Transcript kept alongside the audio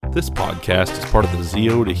This podcast is part of the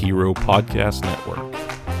Zio to Hero podcast network.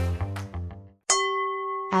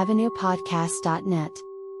 AvenuePodcast.net.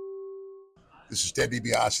 This is Ted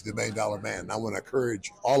DiBiase, the $1 Million Man. And I want to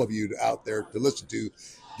encourage all of you out there to listen to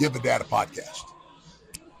Give a Dad a Podcast.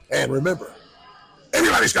 And remember,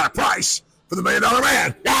 everybody's got a price for the $1 Million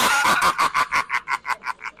Man.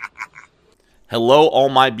 Hello, all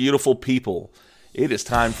my beautiful people. It is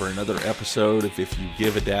time for another episode of If You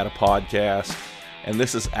Give a Dad a Podcast. And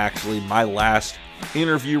this is actually my last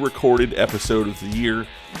interview recorded episode of the year.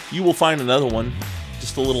 You will find another one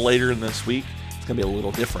just a little later in this week. It's going to be a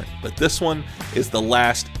little different. But this one is the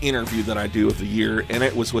last interview that I do of the year. And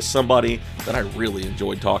it was with somebody that I really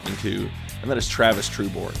enjoyed talking to. And that is Travis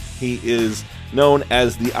Truebourne. He is known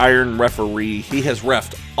as the Iron Referee. He has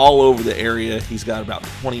reffed all over the area. He's got about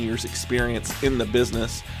 20 years experience in the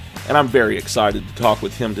business. And I'm very excited to talk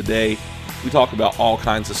with him today. We talk about all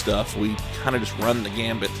kinds of stuff. We kind of just run the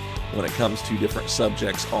gambit when it comes to different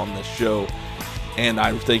subjects on this show. And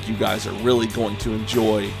I think you guys are really going to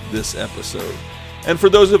enjoy this episode. And for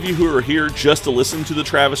those of you who are here just to listen to the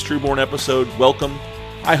Travis Truebourne episode, welcome.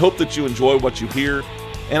 I hope that you enjoy what you hear.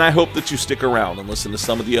 And I hope that you stick around and listen to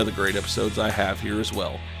some of the other great episodes I have here as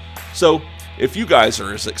well. So, if you guys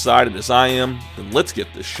are as excited as I am, then let's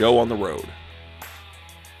get this show on the road.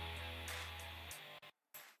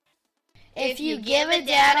 If You Give a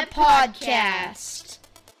Dad a Podcast.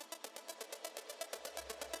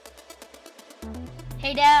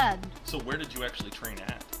 Hey, Dad. So where did you actually train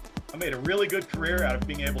at? I made a really good career out of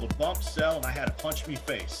being able to bump, sell, and I had a punch me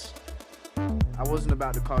face. I wasn't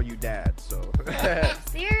about to call you dad, so.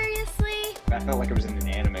 Seriously? I felt like I was in an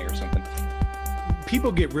anime or something.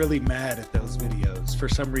 People get really mad at those videos for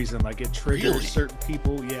some reason. Like it triggers certain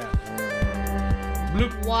people. Yeah.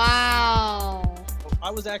 Bloop. Wow. I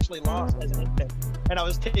was actually lost as an infant, and I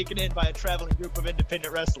was taken in by a traveling group of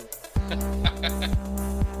independent wrestlers. I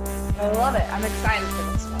love it. I'm excited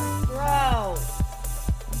for this one. Bro.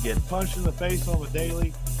 Get punched in the face on the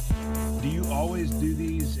daily. Do you always do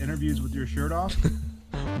these interviews with your shirt off?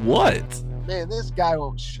 What? Man, this guy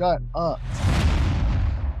won't shut up.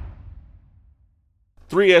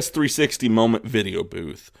 3S360 Moment Video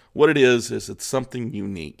Booth. What it is it's something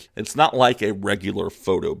unique. It's not like a regular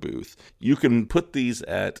photo booth. You can put these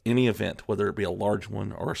at any event, whether it be a large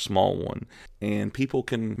one or a small one, and people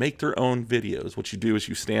can make their own videos. What you do is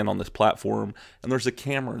you stand on this platform, and there's a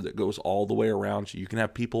camera that goes all the way around you. You can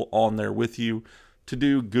have people on there with you to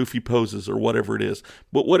do goofy poses or whatever it is.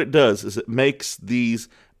 But what it does is it makes these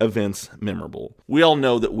events memorable. We all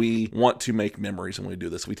know that we want to make memories when we do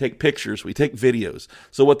this. We take pictures, we take videos.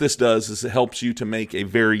 So what this does is it helps you to make a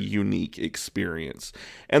very unique experience.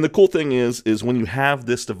 And the cool thing is when you have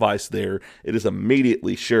this device there, it is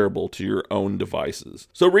immediately shareable to your own devices.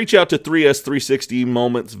 So reach out to 3S360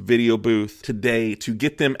 Moments Video Booth today to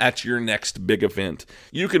get them at your next big event.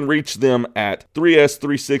 You can reach them at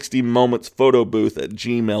 3S360 Moments Photo Booth at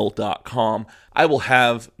gmail.com. I will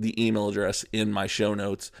have the email address in my show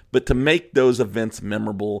notes, but to make those events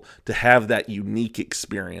memorable, to have that unique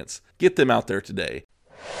experience, get them out there today.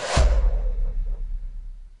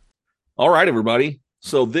 All right, everybody.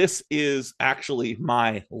 So this is actually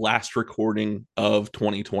my last recording of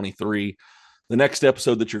 2023. The next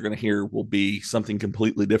episode that you're going to hear will be something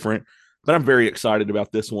completely different, but I'm very excited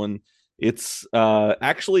about this one. It's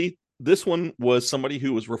actually, this one was somebody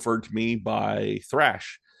who was referred to me by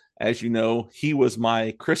Thrash. As you know, he was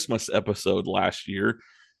my Christmas episode last year,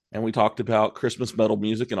 and we talked about Christmas metal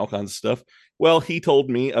music and all kinds of stuff. Well, he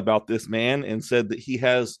told me about this man and said that he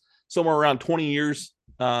has somewhere around 20 years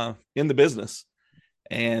in the business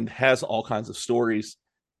and has all kinds of stories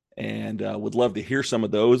and would love to hear some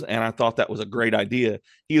of those. And I thought that was a great idea.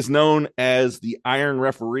 He is known as the Iron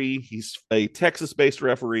Referee. He's a Texas-based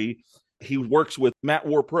referee. He works with Matt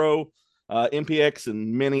War Pro, MPX,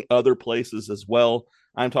 and many other places as well.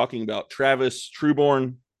 I'm talking about Travis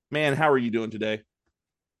Truebourne. Man, how are you doing today?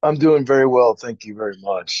 I'm doing very well. Thank you very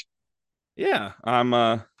much. Yeah, I'm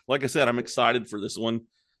like I said, I'm excited for this one.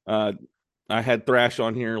 I had Thrash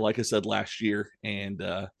on here, like I said, last year, and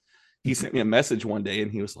he sent me a message one day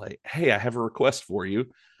and he was like, "Hey, I have a request for you."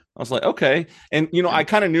 I was like, "Okay." And I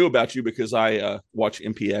kind of knew about you because I watch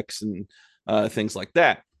MPX and things like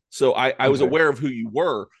that. So I was aware of who you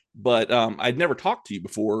were, but I'd never talked to you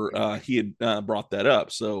before he had brought that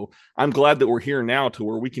up. So I'm glad that we're here now to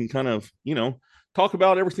where we can kind of, talk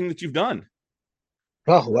about everything that you've done.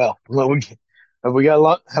 Oh, well, have we got a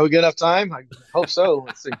lot? Have we got enough time? I hope so.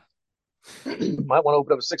 Let's see. Might want to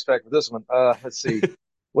open up a six pack for this one. Let's see.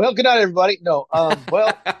 Well, good night, everybody. No,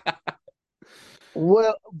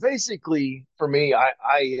 well, basically for me, I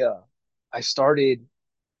started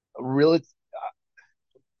really,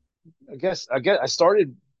 I guess I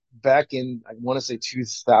started back in, I want to say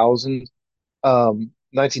 2000,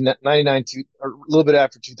 1999, or a little bit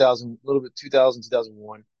after 2000, a little bit 2000,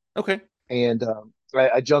 2001. Okay. And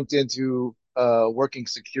I jumped into working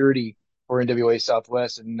security for NWA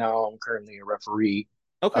Southwest, and now I'm currently a referee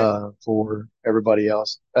Okay. for everybody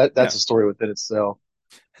else. Yeah. That's a story within itself.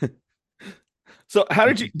 So how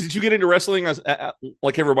did you get into wrestling as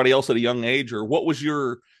like everybody else at a young age, or what was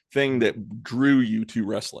your thing that drew you to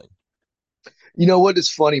wrestling? You know what is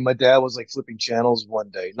funny? My dad was like flipping channels one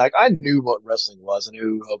day. Like I knew what wrestling was. I knew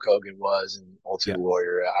who Hulk Hogan was and Yeah. Ultimate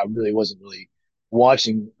Warrior. I really wasn't really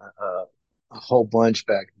watching a whole bunch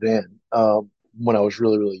back then when I was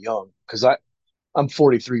really really young because I'm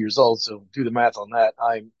 43 years old. So do the math on that.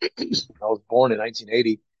 I was born in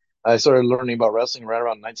 1980. I started learning about wrestling right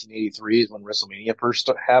around 1983 is when WrestleMania first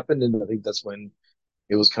happened, and I think that's when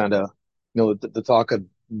it was kind of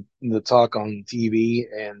the talk on TV,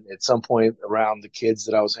 and at some point around the kids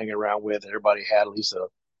that I was hanging around with, everybody had at least a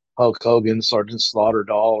Hulk Hogan, Sergeant Slaughter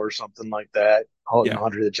doll or something like that, Hulk Yeah.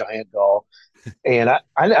 Andre the Giant doll, and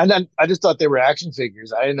I just thought they were action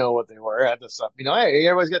figures. I didn't know what they were. I just thought, hey,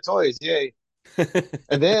 everybody's got toys, yay!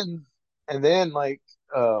 And then like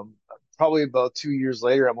um, probably about 2 years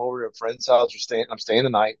later, I'm over at a friend's house. I'm staying the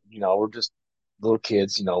night. We're just little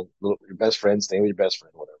kids. Your best friend staying with your best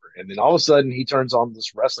friend, whatever. And then all of a sudden, he turns on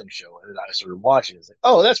this wrestling show, and I started watching. It's like,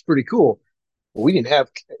 oh, that's pretty cool. Well, we didn't have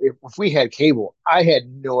if we had cable, I had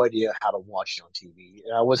no idea how to watch it on TV,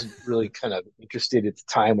 and I wasn't really kind of interested at the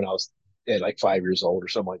time when I was at like 5 years old or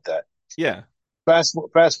something like that. Yeah.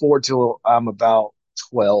 Fast forward till I'm about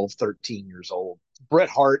 12, 13 years old. Bret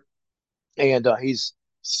Hart, and he's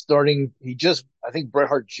starting. I think Bret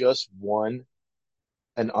Hart just won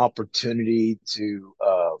an opportunity to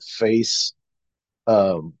um, face.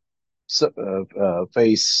 I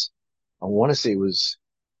want to say it was.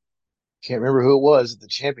 Can't remember who it was at the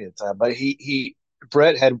champion at the time, but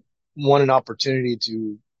Bret had won an opportunity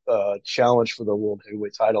to challenge for the world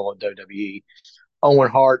heavyweight title in WWE.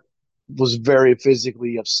 Owen Hart was very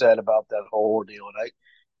physically upset about that whole ordeal, and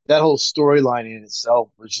that whole storyline in itself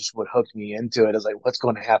was just what hooked me into it. I was like, what's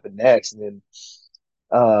going to happen next? And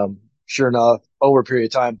then, sure enough, over a period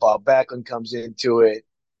of time, Bob Backlund comes into it,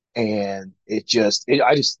 and it just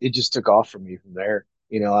took off for me from there.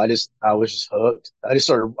 I was just hooked.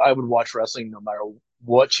 I would watch wrestling no matter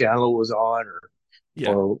what channel it was on Yeah.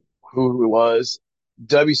 or who it was.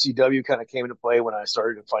 WCW kind of came into play when I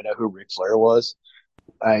started to find out who Ric Flair was.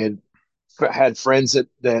 I had friends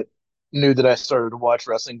that knew that I started to watch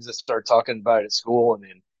wrestling because I started talking about it at school, and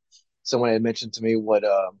then someone had mentioned to me what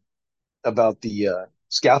about the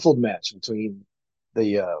scaffold match between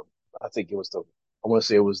the I think it was the I want to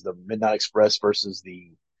say it was the Midnight Express versus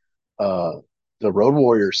uh, the Road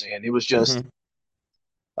Warriors, and it was just Mm-hmm.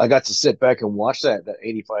 I got to sit back and watch that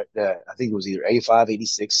 85 that I think it was either 85,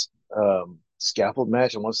 86 scaffold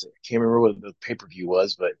match. I want to say I can't remember what the pay per view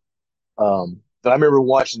was, but I remember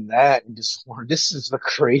watching that and just wondering, this is the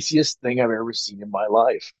craziest thing I've ever seen in my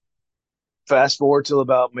life. Fast forward till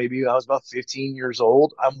about maybe I was about 15 years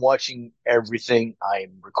old. I'm watching everything.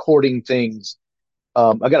 I'm recording things.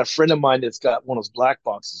 I got a friend of mine that's got one of those black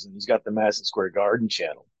boxes, and he's got the Madison Square Garden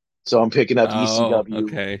channel. So I'm picking up Oh, ECW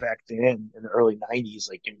okay. back then in the early 90s,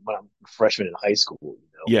 like when I'm a freshman in high school.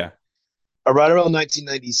 Yeah. Around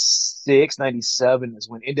 1996, 97 is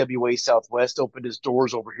when NWA Southwest opened its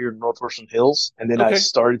doors over here in Northwestern Hills, and then I Okay.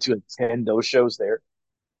 started to attend those shows there.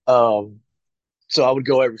 Um, so I would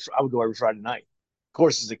go every Friday night. Of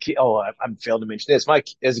course, as a kid, I'm failed to mention this.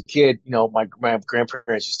 As a kid, my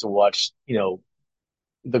grandparents used to watch,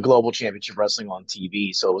 the Global Championship Wrestling on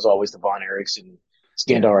TV, so it was always the Von Erichsen,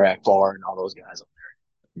 Yeah. Skandar Akbar, and all those guys.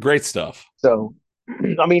 Great stuff. So,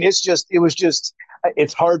 I mean,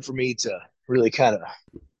 it's hard for me to really kind of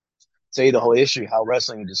say the whole issue how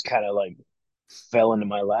wrestling just kind of like fell into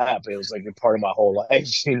my lap. It was like a part of my whole life It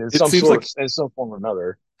seems like in some form or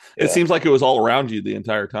another. it Yeah. seems like it was all around you the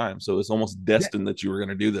entire time. So it's almost destined that you were going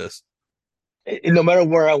to do this. No matter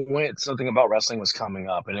where I went, something about wrestling was coming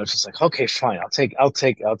up, and it was just like, okay, fine, I'll take a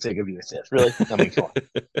view of this. Really, I mean, come on,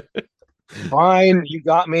 fine, you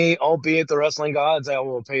got me. Albeit the wrestling gods, I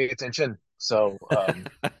will pay attention. So I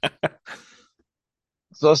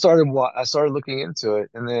started looking into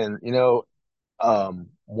it, and then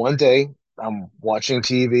one day I'm watching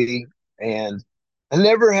TV, and I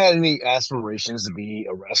never had any aspirations to be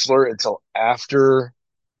a wrestler until after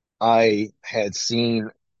I had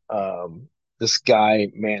seen this guy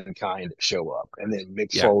Mankind show up, and then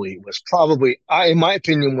Mick Yeah. Foley was probably, in my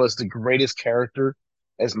opinion, was the greatest character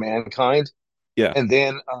as Mankind. Yeah. And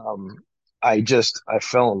then I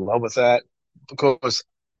fell in love with that because,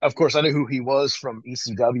 of course, I knew who he was from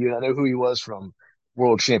ECW. And I knew who he was from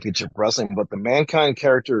World Championship Wrestling. But the Mankind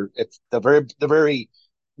character, it's the very,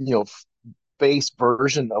 you know, base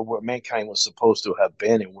version of what Mankind was supposed to have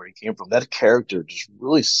been and where he came from. That character just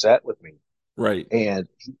really sat with me. Right. And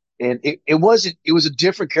it was a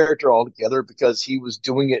different character altogether because he was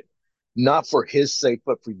doing it not for his sake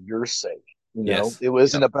but for your sake. Yes. It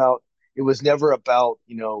wasn't Yep. about, it was never about,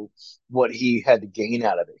 what he had to gain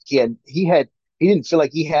out of it. He didn't feel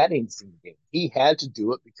like he had anything to gain. He had to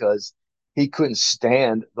do it because he couldn't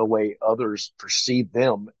stand the way others perceived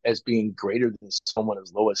them as being greater than someone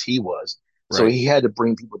as low as he was. So Right. he had to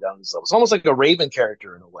bring people down to his level. It's almost like a Raven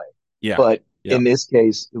character in a way. Yeah. But Yeah. in this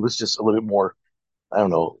case, it was just a little bit more, I don't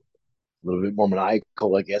know, a little bit more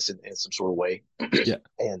maniacal, I guess, in some sort of way, Yeah.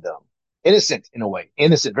 and innocent in a way,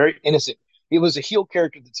 innocent, very innocent. He was a heel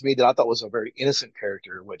character to me that I thought was a very innocent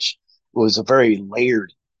character, which was a very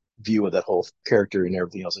layered view of that whole character and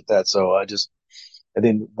everything else like that. So and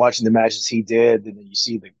then watching the matches he did, and then you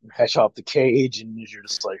see the match off the cage, and you're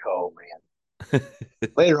just like, oh man.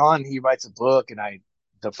 Later on, he writes a book, and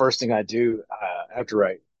the first thing I do after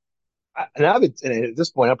and and at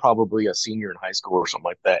this point, I'm probably a senior in high school or something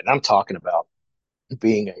like that. And I'm talking about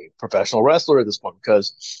being a professional wrestler at this point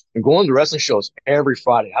because I'm going to wrestling shows every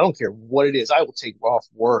Friday. I don't care what it is. I will take off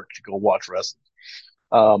work to go watch wrestling.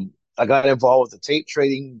 I got involved with the tape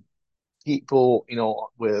trading people,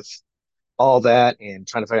 with all that and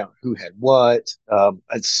trying to find out who had what.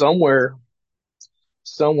 And somewhere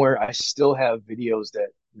I still have videos that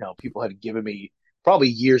people had given me probably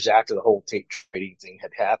years after the whole tape trading thing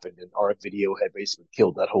had happened, and our video had basically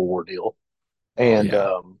killed that whole ordeal. Oh And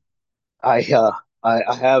yeah. I uh,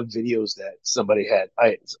 I have videos that somebody had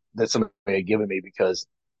given me because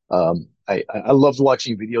I loved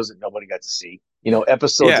watching videos that nobody got to see.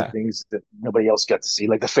 Episodes of Yeah. things that nobody else got to see,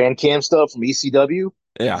 like the fan cam stuff from ECW.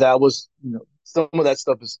 Yeah. That was, some of that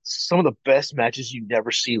stuff is some of the best matches you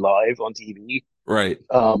never see live on TV. Right.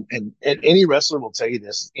 And any wrestler will tell you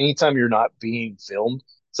this. Anytime you're not being filmed,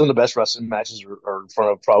 some of the best wrestling matches are in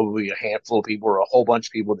front of probably a handful of people or a whole bunch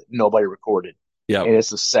of people that nobody recorded. Yep. And it's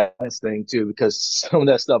the saddest thing too, because some of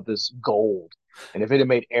that stuff is gold. And if it had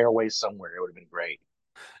made airways somewhere, it would have been great.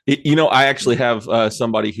 I actually have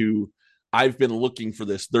somebody who I've been looking for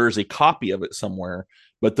this. There's a copy of it somewhere,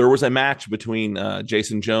 but there was a match between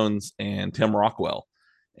Jason Jones and Tim Rockwell.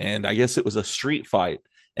 And I guess it was a street fight.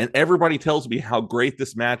 And everybody tells me how great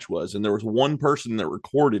this match was. And there was one person that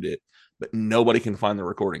recorded it, but nobody can find the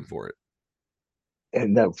recording for it.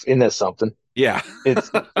 And that's something. Yeah. It's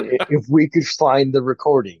if we could find the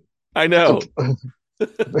recording. I know.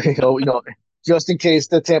 Just in case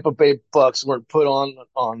the Tampa Bay Bucks weren't put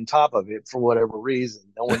on top of it for whatever reason,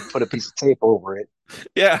 no one put a piece of tape over it.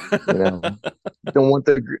 Yeah.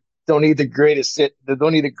 Don't need the greatest hit.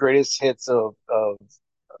 Don't need the greatest hits of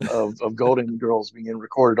Golden Girls being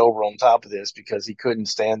recorded over on top of this because he couldn't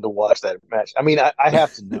stand to watch that match. I mean, I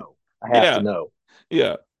have to know. I have to know.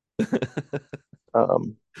 Yeah.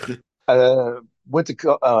 I went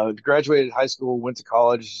to graduated high school, went to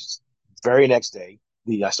college very next day.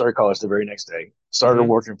 I started college the very next day. Started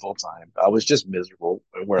working full time. I was just miserable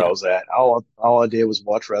where I was at. All I did was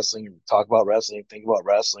watch wrestling and talk about wrestling, think about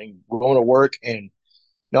wrestling, going to work. And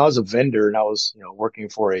I was a vendor and I was, working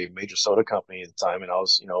for a major soda company at the time. And I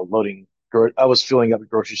was, I was filling up the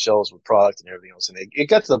grocery shelves with product and everything else. And it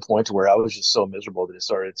got to the point to where I was just so miserable that it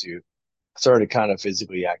started to kind of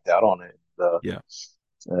physically act out on it.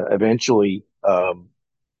 Eventually,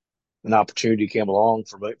 an opportunity came along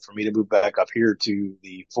for me to move back up here to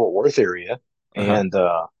the Fort Worth area, and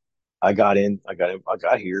I got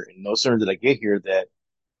here, and no sooner did I get here that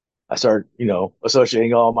I started,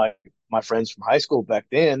 associating all my friends from high school back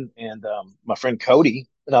then, and my friend Cody,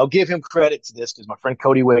 and I'll give him credit to this because my friend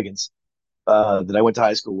Cody Wiggins, that I went to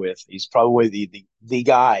high school with, he's probably the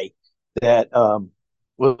guy that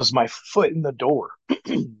was my foot in the door.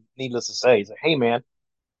 Needless to say, he's like, "Hey, man,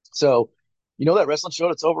 so." That wrestling show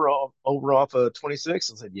that's over off of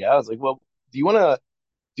 26? I said, yeah. I was like, well, do you wanna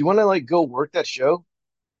like go work that show?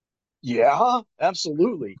 Yeah,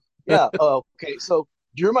 absolutely. Yeah. Okay. So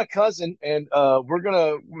you're my cousin, and we're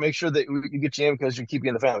gonna make sure that we can get you in because you keep you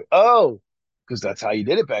in the family. Oh, because that's how you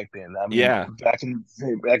did it back then. I mean, Yeah. back in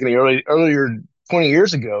the earlier 20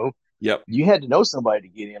 years ago, Yep. you had to know somebody to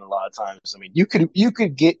get in a lot of times. I mean, you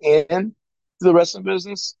could get in to the wrestling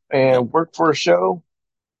business and work for a show,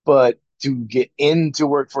 but to get into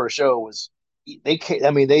work for a show was they did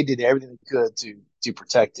everything they could to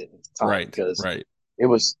protect it at the time because it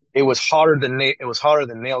was hotter than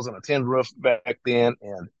nails on a tin roof back then,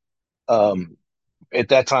 and at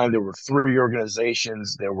that time, there were 3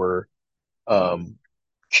 organizations. There were um,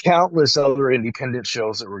 countless other independent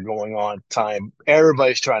shows that were going on at the time.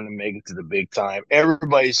 Everybody's trying to make it to the big time.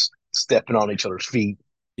 Everybody's stepping on each other's feet.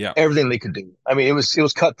 Yeah. Everything they could do. I mean, it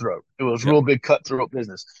was cutthroat. It was Yep. real big cutthroat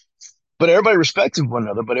business. But everybody respected one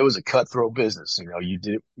another. But it was a cutthroat business. You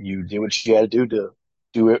did what you had to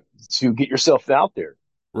do it to get yourself out there.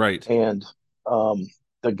 Right. And um,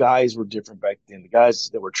 the guys were different back then. The guys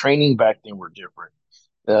that were training back then were different.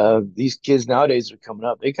 These kids nowadays are coming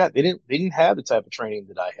up. They didn't have the type of training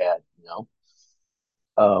that I had.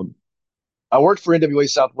 Um, I worked for NWA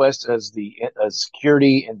Southwest as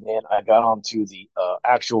security, and then I got onto the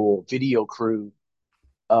actual video crew.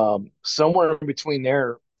 Somewhere in between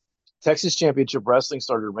there, Texas Championship Wrestling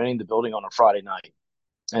started renting the building on a Friday night,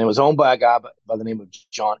 and it was owned by a guy by the name of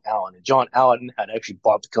John Allen. And John Allen had actually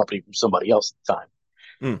bought the company from somebody else at the time.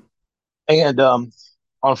 Mm. And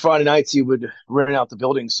on Friday nights, he would rent out the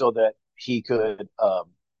building so that he could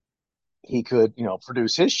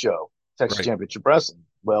produce his show, Texas Right. Championship Wrestling.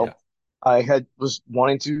 Well, Yeah. I was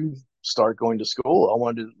wanting to start going to school. I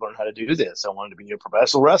wanted to learn how to do this. I wanted to be a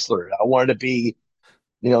professional wrestler. I wanted to be,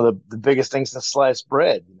 the biggest things to slice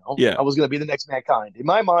bread. Yeah. I was going to be the next mankind. In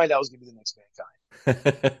my mind, I was going to be the next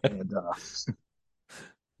mankind. And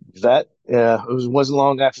wasn't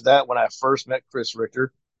long after that when I first met Chris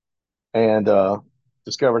Richter and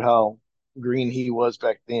discovered how green he was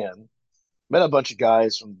back then. Met a bunch of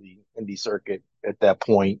guys from the indie circuit at that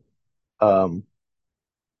point. Of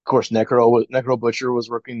course, Necro Butcher was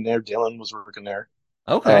working there. Dylan was working there.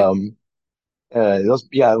 Okay.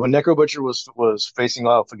 When Necro Butcher was facing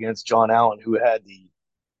off against John Allen, who had the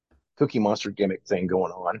Cookie Monster gimmick thing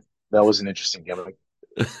going on. That was an interesting gimmick.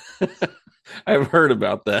 I've heard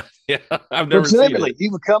about that. Yeah, I've never seen it. He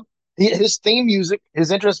would come. His theme music, his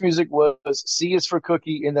interest music was "C is for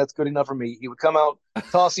Cookie," and that's good enough for me. He would come out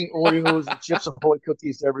tossing Oreos and Chips Ahoy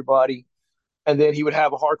cookies to everybody, and then he would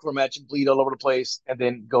have a hardcore match and bleed all over the place, and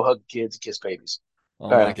then go hug kids and kiss babies. Oh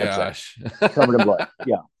my gosh! Covered in blood.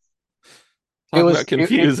 Yeah, Talk about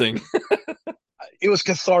confusing. It was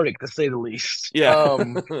cathartic to say the least. Yeah.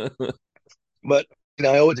 But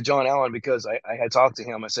I owe it to John Allen because I had talked to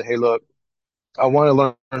him. I said, "Hey, look, I want to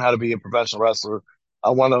learn how to be a professional wrestler. I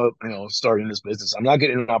want to, start in this business. I'm not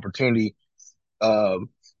getting an opportunity the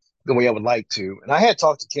way I would like to." And I had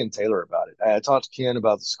talked to Ken Taylor about it. I had talked to Ken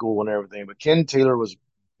about the school and everything, but Ken Taylor was,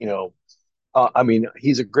 he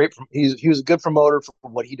was a good promoter for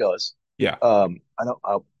what he does. Yeah.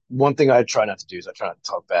 One thing I try not to do is I try not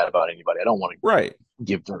to talk bad about anybody. I don't want to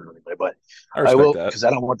give dirt to anybody, but I will because I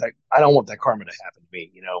don't want that karma to happen to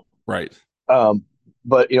me. Right.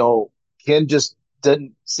 But Ken just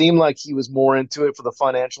didn't seem like he was more into it for the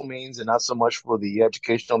financial means and not so much for the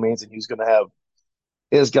educational means. And he was going to have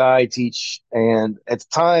his guy teach. And at the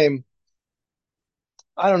time,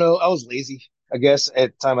 I don't know, I was lazy. I guess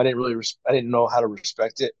at the time I didn't know how to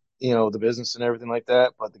respect it, the business and everything like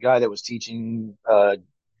that. But the guy that was teaching,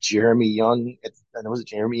 Jeremy Young, and was it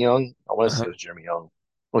Jeremy Young? I want to say it was Jeremy Young.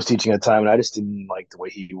 Was teaching at the time, and I just didn't like the way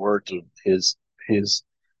he worked his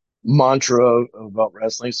mantra about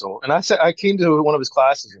wrestling. So, and I came to one of his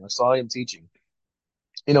classes and I saw him teaching.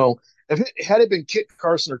 Had it been Kit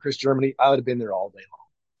Carson or Chris Germany, I would have been there all day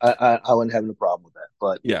long. I wouldn't have no problem with that.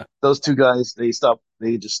 But yeah, those two guys, they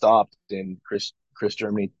just stopped, and Chris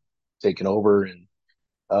Germany taken over, and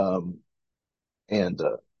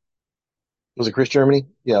was it Chris Germany?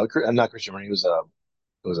 Yeah, not Chris Germany. It was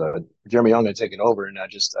Jeremy Young had taken over, and I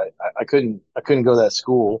couldn't go to that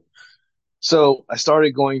school. So I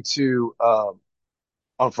started going to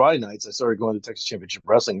on Friday nights. I started going to Texas Championship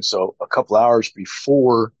Wrestling. So a couple hours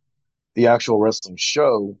before the actual wrestling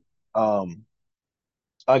show, I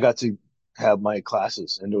got to have my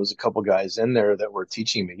classes, and there was a couple guys in there that were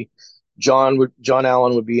teaching me. John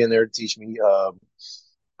Allen would be in there to teach me.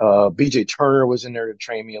 BJ Turner was in there to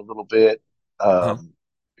train me a little bit. A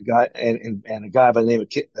guy and a guy by the name of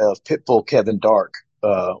Pitbull Kevin Dark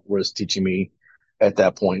was teaching me at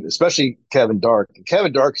that point, especially Kevin Dark. And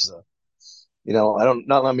Kevin Dark is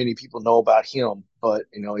not many people know about him, but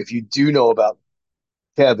if you do know about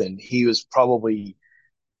Kevin, he was probably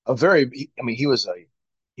he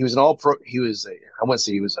was an all pro. I wouldn't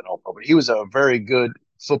say he was an all pro, but he was a very good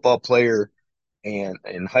football player. And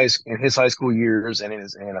in his high school years, and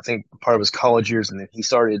I think part of his college years, and then he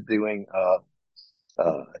started doing. I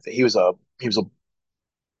think he was a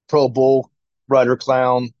pro bull rider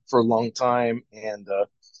clown for a long time, and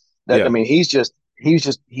I mean, he's one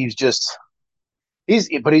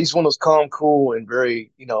of those calm, cool, and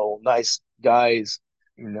very nice guys,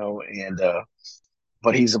 and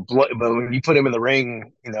but he's a blood. But when you put him in the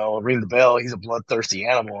ring, ring the bell, he's a bloodthirsty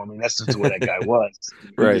animal. I mean, that's just the way that guy was. He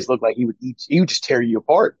Right. just looked like he would eat. He would just tear you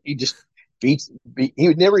apart. He just he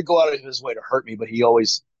would never go out of his way to hurt me, but he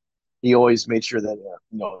always made sure that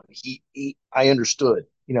I understood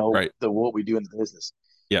Right. what we do in the business.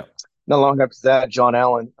 Yeah. Not long after that, John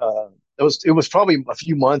Allen. It was probably a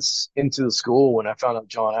few months into the school when I found out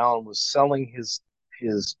John Allen was selling his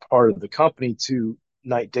part of the company to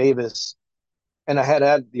Knight Davis, and I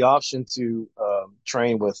had the option to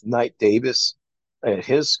train with Knight Davis at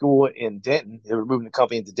his school in Denton. They were moving the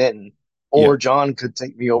company into Denton, or Yeah. John could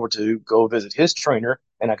take me over to go visit his trainer,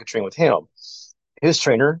 and I could train with him. His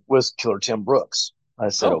trainer was Killer Tim Brooks. I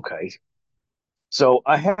said, Oh. okay. So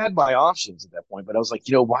I had my options at that point, but I was like,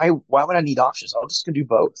 why would I need options? I'm just gonna do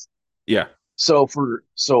both. Yeah. So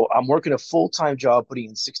I'm working a full-time job, putting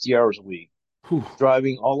in 60 hours a week, Whew.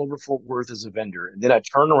 driving all over Fort Worth as a vendor, and then I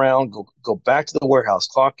turn around, go back to the warehouse,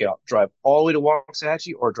 clock out, drive all the way to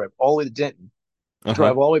Waxahachie, or drive all the way to Denton,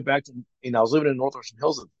 drive all the way back to. I was living in Northwestern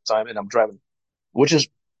Hills at the time, and I'm driving, which is,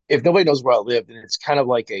 if nobody knows where I live, then it's kind of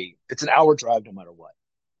like it's an hour drive no matter what,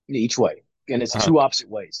 each way, and it's two opposite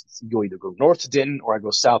ways. You either go north to Denton or I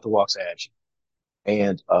go south to Waxahachie,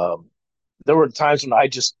 and there were times when I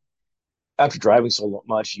just, after driving so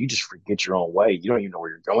much, you just forget your own way. You don't even know where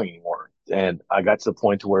you're going anymore. And I got to the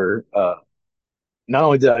point to where not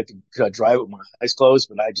only could I drive with my eyes closed,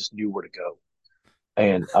 but I just knew where to go.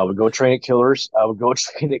 And I would go train at Killers. I would go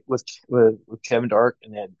train it with Kevin Dark.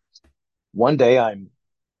 And then one day I'm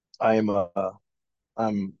having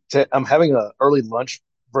an early lunch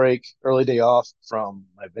break, early day off from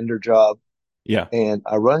my vendor job. Yeah. And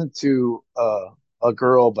I run into a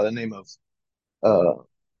girl by the name of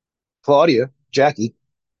Claudia Jackie,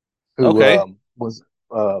 who was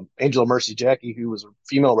Angel of Mercy Jackie, who was a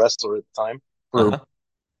female wrestler at the time for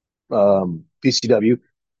PCW.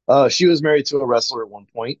 She was married to a wrestler at one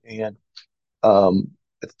point, and at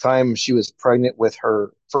the time she was pregnant with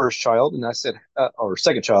her first child, and I said, or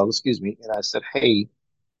second child, excuse me, and I said, hey,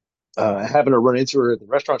 I happened to run into her at the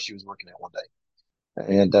restaurant she was working at one day,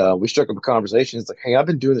 and we struck up a conversation. It's like, hey, I've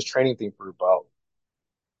been doing this training thing for about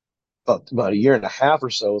a year and a half or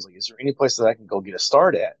so. I was like, is there any place that I can go get a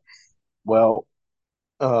start at? Well,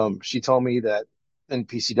 she told me that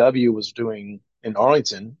PCW was doing in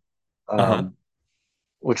Arlington,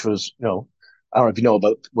 which was, I don't know if you know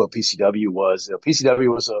about what PCW was.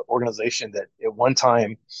 PCW was an organization that at one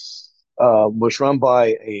time was run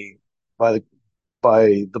by the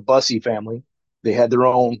Bussy family. They had their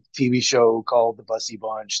own TV show called the Bussy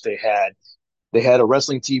Bunch. They had a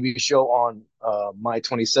wrestling TV show on My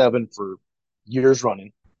 27 for years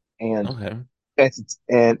running, and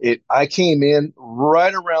I came in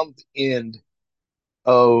right around the end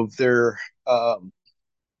of their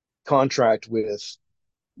contract with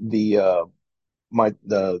the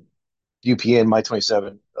UPN My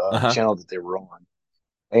 27 channel that they were on,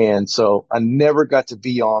 and so I never got to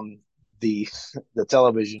be on the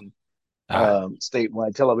television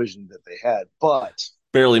statewide television that they had, but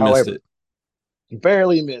missed it.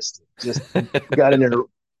 Barely missed it. Just got in there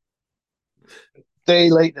day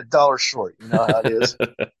late and a dollar short. You know how it is.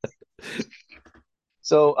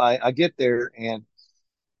 So I get there, and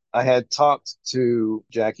I had talked to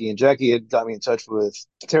Jackie, and Jackie had got me in touch with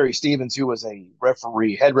Terry Stevens, who was a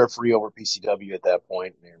head referee over PCW at that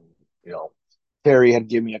point. And, Terry had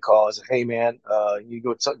given me a call. I said, hey, man, you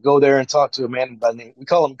go there and talk to a man by the name, we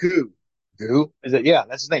call him Goo. Goo? Is it? Yeah,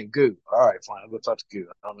 that's his name, Goo. All right, fine. I'll go talk to Goo.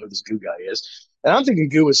 I don't know who this Goo guy is. And I'm thinking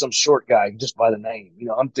Goo is some short guy just by the name.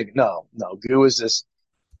 I'm thinking, no, Goo is this,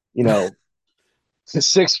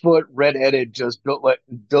 6-foot, redheaded, just built like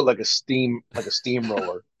a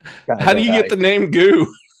steamroller. How do you get the name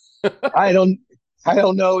Goo? I don't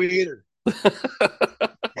know either.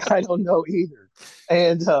 I don't know either.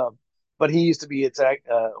 And but he used to be the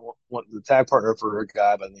tag partner for a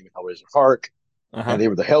guy by the name of Hellraiser Hark, and they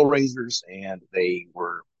were the Hellraisers, and they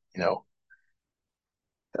were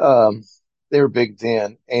they were big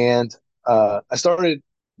then. And I started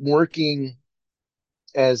working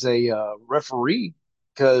as a referee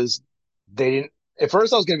because they didn't. At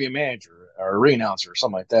first, I was going to be a manager or a ring announcer or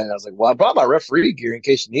something like that. And I was like, well, I brought my referee gear in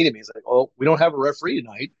case you needed me. He's like, oh, we don't have a referee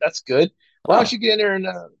tonight. That's good. Why don't you get in there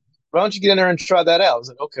and try that out? I was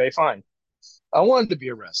like, okay, fine. I wanted to be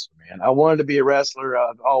a wrestler, man. I wanted to be a wrestler.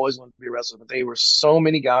 I've always wanted to be a wrestler, but they were so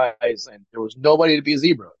many guys, and there was nobody to be a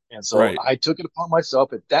zebra. And so I took it upon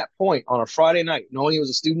myself at that point on a Friday night, knowing it was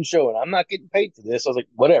a student show, and I'm not getting paid for this. I was like,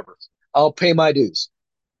 whatever. I'll pay my dues.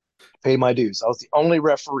 I was the only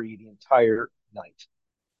referee the entire night.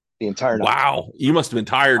 Wow, you must have been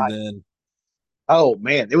tired then. Oh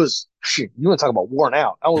man, it was shit, you want to talk about worn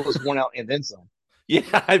out? I was worn out and then some. Yeah,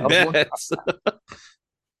 I I was worn, bet.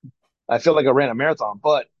 I felt like I ran a marathon,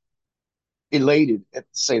 but elated to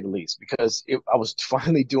say the least because I was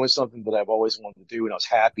finally doing something that I've always wanted to do, and I was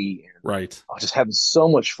happy, and Right. I was just having so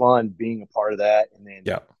much fun being a part of that, and then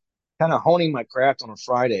Yeah. kind of honing my craft on a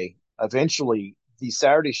Friday. Eventually, the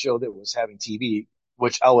Saturday show that was having TV,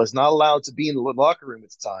 which I was not allowed to be in the locker room at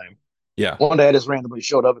the time. Yeah. One day, I just randomly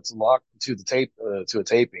showed up to the tape to a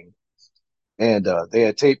taping, and they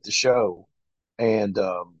had taped the show, and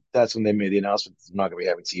that's when they made the announcement that they're not going to be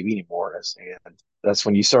having TV anymore. And that's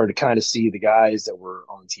when you started to kind of see the guys that were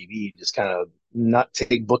on TV just kind of not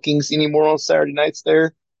take bookings anymore on Saturday nights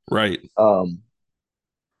there. Right. And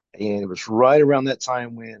it was right around that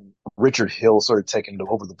time when Richard Hill started taking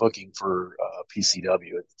over the booking for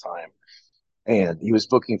PCW at the time. And he was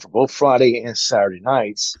booking for both Friday and Saturday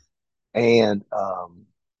nights. And,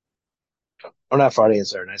 or not Friday and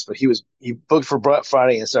Saturday nights, but he booked for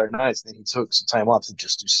Friday and Saturday nights. Then he took some time off to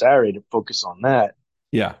just do Saturday to focus on that.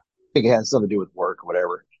 Yeah. I think it had something to do with work or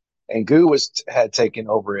whatever. And Goo had taken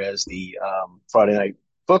over as the Friday night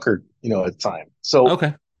booker, at the time. So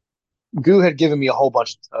Okay. Goo had given me a whole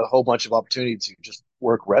bunch of opportunity to just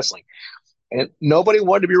work wrestling, and nobody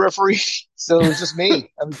wanted to be a referee, so it was just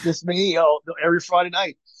me. I was just me every Friday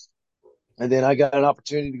night. And then I got an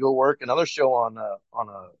opportunity to go work another show on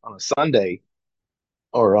a Sunday,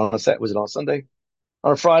 or on a set. Was it on Sunday?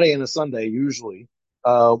 On a Friday and a Sunday, usually,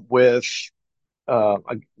 with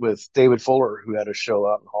with David Fuller, who had a show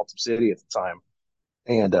out in Haltom City at the time.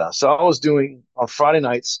 And so I was doing on Friday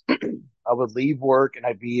nights. I would leave work and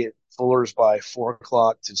I'd be at Fuller's by 4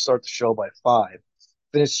 o'clock to start the show by 5,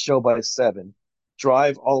 finish the show by 7,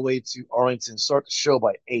 drive all the way to Arlington, start the show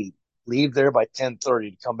by 8, leave there by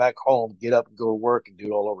 10:30 to come back home, get up and go to work and do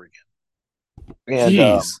it all over again. And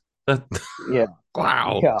Jeez. yeah,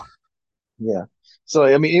 Wow. yeah. So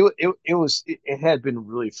I mean, it had been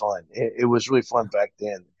really fun. It was really fun back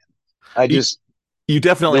then. I just you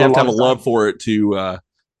definitely there were have a to lot have a of love times. for it to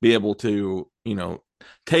be able to,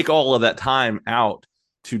 take all of that time out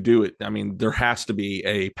to do it. I mean, there has to be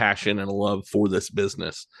a passion and a love for this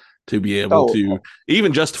business to be able to Oh,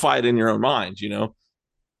 even justify it in your own mind.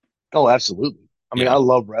 oh, absolutely. I mean, I Yeah.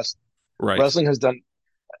 love wrestling. Right. Wrestling has done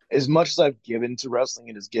as much as I've given to wrestling.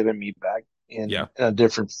 It has given me back Yeah. in a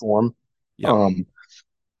different form. Yeah. Um,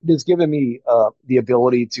 it's given me the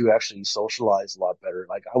ability to actually socialize a lot better.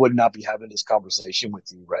 Like I would not be having this conversation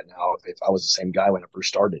with you right now if I was the same guy when I first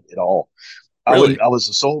started at all. Really? I was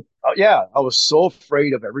so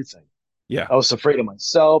afraid of everything. Yeah. I was afraid of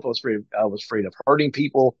myself. I was afraid of hurting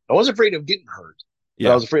people. I wasn't afraid of getting hurt, but I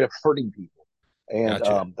Yeah. was afraid of hurting people. And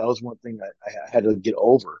Gotcha. that was one thing I had to get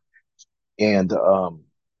over. And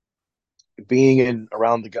being in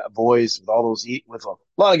around the boys with all those with a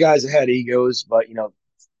lot of guys that had egos, but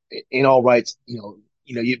in all rights, you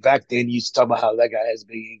back then you used to talk about how that guy has a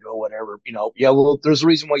big ego, whatever. Yeah, well, there's a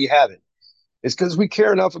reason why you have it. It's because we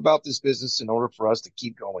care enough about this business in order for us to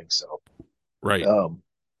keep going. So, Right.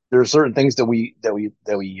 there are certain things that we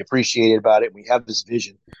appreciate about it. We have this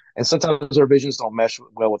vision, and sometimes our visions don't mesh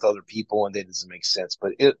well with other people, and it doesn't make sense.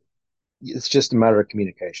 But it's just a matter of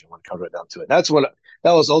communication when it comes right down to it.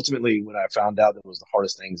 That was ultimately when I found out that was the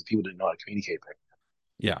hardest thing is people didn't know how to communicate.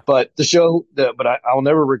 Yeah. But I'll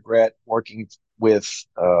never regret working with.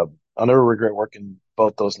 I'll never regret working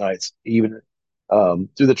both those nights, even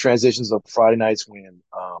through the transitions of Friday nights when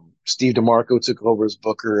Steve DeMarco took over as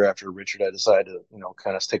Booker after Richard had decided to,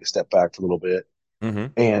 kind of take a step back for a little bit. Mm-hmm.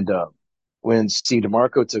 And when Steve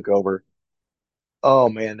DeMarco took over, oh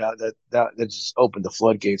man, that just opened the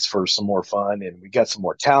floodgates for some more fun, and we got some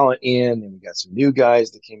more talent in, and we got some new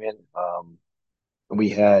guys that came in. And we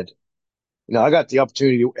had, I got the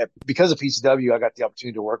opportunity because of PCW. I got the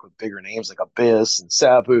opportunity to work with bigger names like Abyss and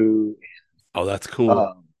Sabu. Oh, that's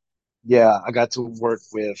cool. Yeah, I got to work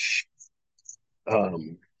with.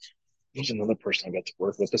 There's another person I got to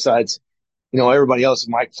work with besides, everybody else.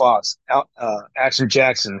 Mike Fox, Action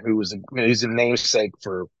Jackson, who's a namesake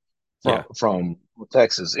Yeah. from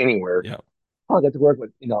Texas, anywhere. Yeah. I got to work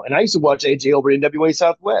with, and I used to watch AJ over at NWA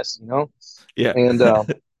Southwest, Yeah. and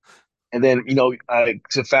then I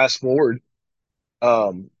to fast forward,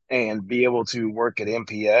 and be able to work at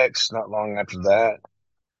MPX not long after that.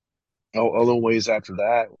 Oh, a little ways after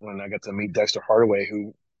that, when I got to meet Dexter Hardaway,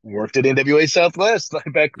 who worked at NWA Southwest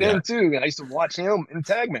back Yeah. then too. And I used to watch him in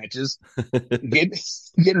tag matches,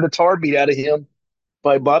 getting the tar beat out of him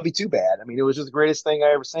by Bobby Too Bad. I mean, it was just the greatest thing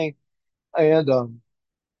I ever seen. And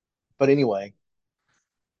but anyway,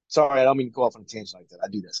 sorry, I don't mean to go off on a tangent like that. I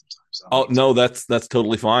do that sometimes. I don't Oh mean to. no, that's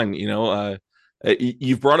totally fine.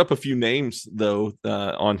 You've brought up a few names though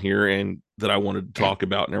on here, and that I wanted to talk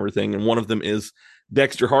about and everything. And one of them is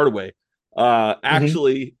Dexter Hardaway.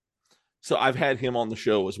 Actually, so I've had him on the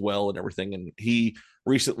show as well and everything, and he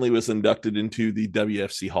recently was inducted into the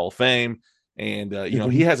WFC Hall of Fame. And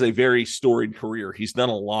he has a very storied career. He's done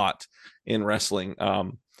a lot in wrestling.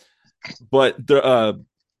 But the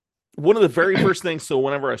one of the very first things, so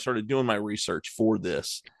whenever I started doing my research for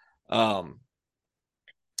this, did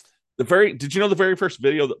you know the very first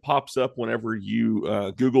video that pops up whenever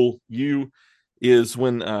you Google you is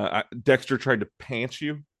when Dexter tried to pants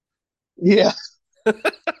you? Yeah.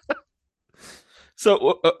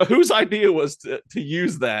 So whose idea was to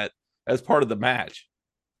use that as part of the match?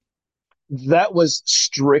 That was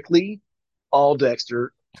strictly all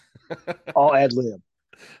Dexter, all ad lib,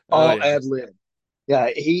 all ad lib.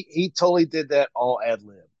 Yeah, he totally did that all ad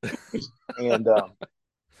lib, and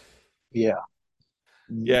yeah,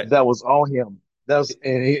 that was all him. That was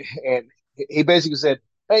and he basically said,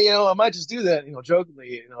 "Hey, I might just do that,"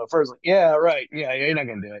 jokingly. At first, like, "Yeah, right, yeah, you're not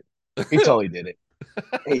gonna do it." He totally did it.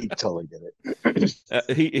 He totally did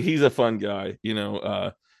it. He's a fun guy.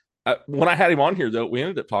 When I had him on here, though, we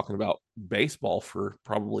ended up talking about baseball for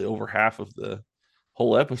probably over half of the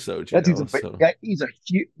whole episode. He's a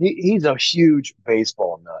huge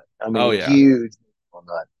baseball nut. I mean, huge baseball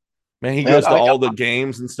nut. Man, he goes to all the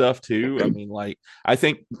games and stuff too. I mean, like, I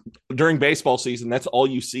think during baseball season, that's all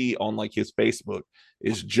you see on like his Facebook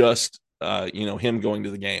is just him going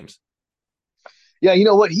to the games. Yeah, you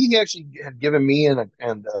know what? He actually had given me and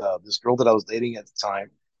this girl that I was dating at the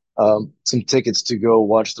time some tickets to go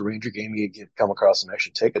watch the Ranger game. He had come across some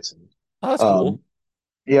extra tickets, and that's cool.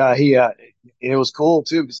 Yeah, it was cool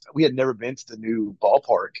too because we had never been to the new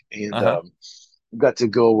ballpark, and got to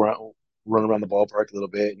go run around the ballpark a little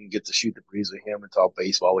bit and get to shoot the breeze with him and talk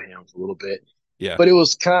baseball with him for a little bit. Yeah, but it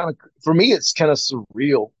was for me, it's kind of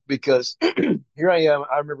surreal because here I am.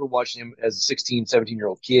 I remember watching him as a 16,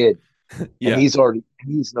 17-year-old kid. Yeah. And he's in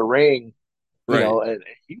the ring, and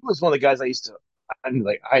he was one of the guys I used to,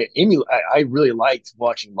 I really liked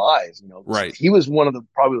watching live, right. He was one of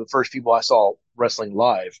probably the first people I saw wrestling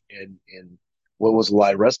live in what was a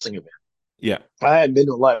live wrestling event. Yeah. I hadn't been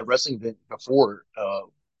to a live wrestling event before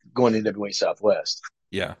going into NWA Southwest.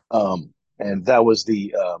 Yeah. And that was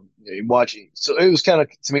the watching. So it was to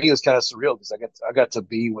me, it was kind of surreal because I got to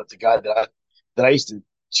be with the guy that I used to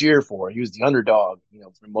cheer for. He was the underdog,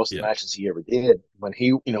 for most of the matches he ever did. When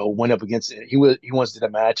he, went up against he once did a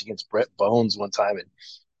match against Brett Bones one time,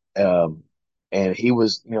 and he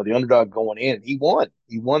was, the underdog going in, and he won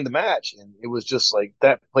the match, and it was just like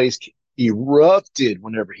that place erupted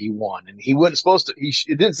whenever he won, and he wasn't supposed to.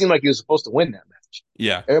 It didn't seem like he was supposed to win that match.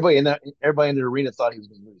 Yeah, everybody in the arena thought he was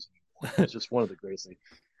going to lose. It's just one of the greatest things.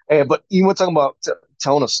 Hey, but you want to talk about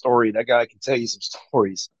telling a story? That guy can tell you some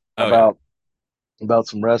stories about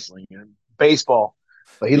some wrestling and baseball,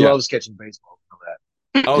 but he loves catching baseball. You know that.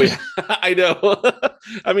 Oh yeah, I know.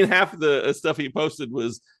 I mean, half of the stuff he posted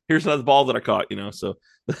was, "Here's another ball that I caught," So,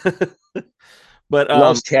 but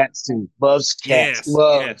loves cats too. Loves cats.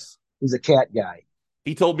 Yes. He's a cat guy.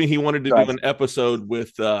 He told me he wanted to do an episode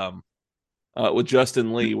with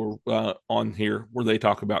Justin Lee on here where they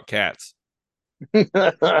talk about cats.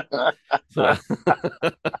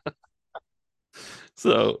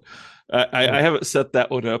 So I haven't set that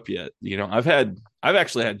one up yet. I've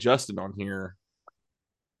actually had Justin on here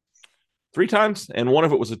 3 times, and one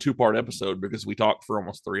of it was a 2-part episode because we talked for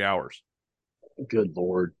almost 3 hours. Good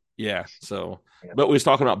Lord. Yeah. So, but we was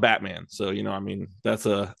talking about Batman. So, that's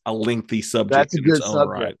a lengthy subject. That's a good subject.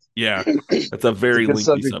 Right. Yeah. That's a very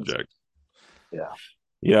lengthy subject. Yeah.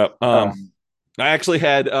 Yeah. I actually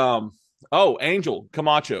had, Angel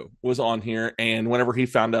Camacho was on here, and whenever he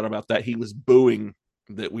found out about that, he was booing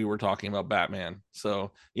that we were talking about Batman.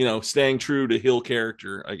 So, staying true to heel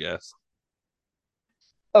character, I guess.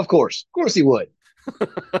 Of course he would. Of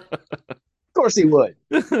course he would.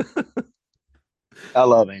 I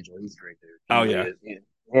love Angel. He's a great dude. Oh yeah.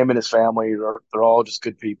 Him and his family, they're all just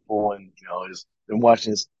good people, and just been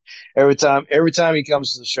watching this every time he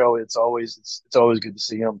comes to the show. It's always good to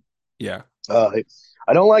see him. Yeah. I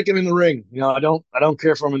don't like him in the ring. I don't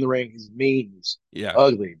care for him in the ring. He's mean. He's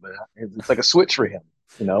ugly, but it's like a switch for him.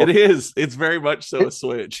 It is. It's very much so a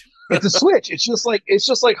switch. It's a switch. It's just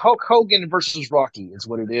like Hulk Hogan versus Rocky is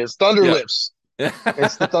what it is. Thunder Lips.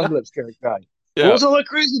 It's the Thunder Lips character guy. Yeah. What's all that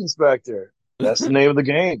craziness back there? That's the name of the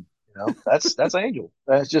game. That's Angel.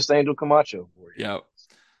 That's just Angel Camacho for you. Yeah.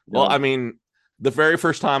 Well, I mean, the very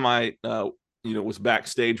first time I was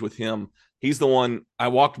backstage with him, he's the one. I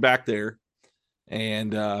walked back there,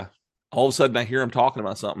 and all of a sudden I hear him talking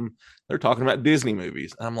about something. They're talking about Disney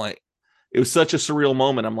movies. I'm like, it was such a surreal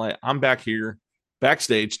moment. I'm like, I'm back here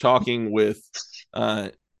backstage talking with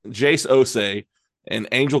Jace Osei and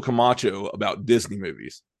Angel Camacho about Disney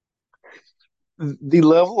movies. The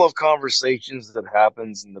level of conversations that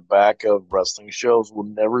happens in the back of wrestling shows will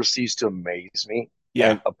never cease to amaze me.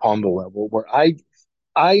 Yeah. And upon the level where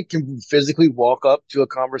I can physically walk up to a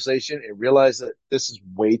conversation and realize that this is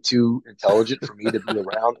way too intelligent for me to be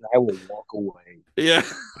around, and I will walk away. Yeah.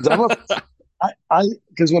 Because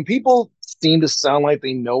because when people seem to sound like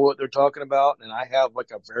they know what they're talking about, and I have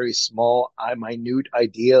like a very small, minute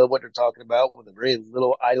idea of what they're talking about with a very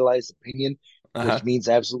little idealized opinion, which means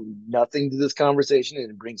absolutely nothing to this conversation and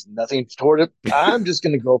it brings nothing toward it, I'm just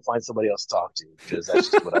going to go find somebody else to talk to because that's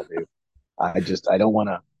just what I do. I don't want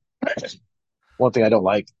to. One thing I don't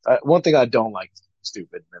like,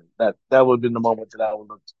 stupid, and that would have been the moment that I would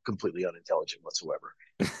look completely unintelligent whatsoever.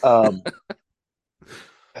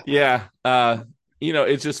 Yeah.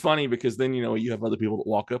 It's just funny because then, you have other people that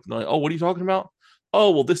walk up and they're like, oh, what are you talking about?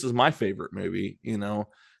 Oh, well, this is my favorite movie, and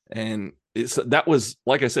that was,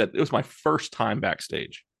 like I said, it was my first time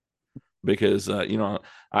backstage because,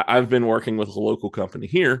 I've been working with a local company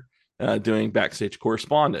here doing backstage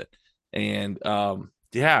correspondent. And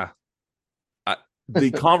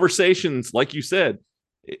the conversations, like you said,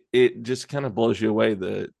 it just kind of blows you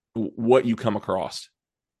away what you come across.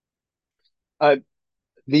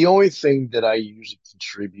 The only thing that I usually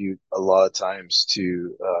contribute a lot of times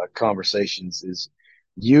to conversations is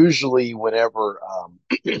usually whenever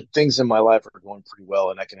things in my life are going pretty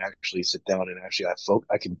well and I can actually sit down and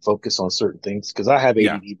I can focus on certain things because I have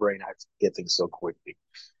ADD brain. I forget things so quickly.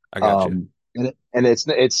 I got you.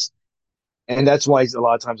 And that's why a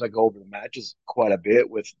lot of times I go over the matches quite a bit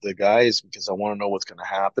with the guys because I want to know what's going to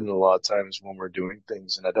happen a lot of times when we're doing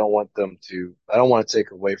things. And I don't want to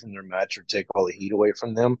take away from their match or take all the heat away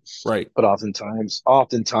from them. Right. But oftentimes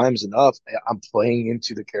enough, I'm playing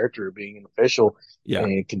into the character of being an official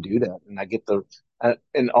and can do that. And I get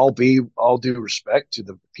and all due respect to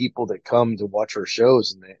the people that come to watch our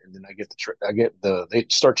shows. And then they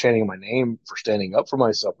start chanting my name for standing up for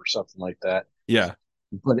myself or something like that. Yeah.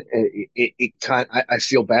 But I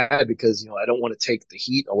feel bad because I don't want to take the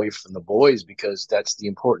heat away from the boys because that's the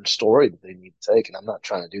important story that they need to take, and I'm not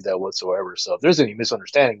trying to do that whatsoever. So if there's any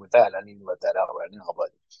misunderstanding with that, I need to let that out right now. But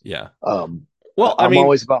I'm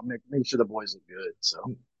always about making sure the boys look good.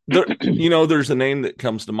 So there's a name that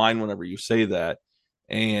comes to mind whenever you say that,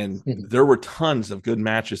 and there were tons of good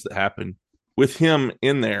matches that happened with him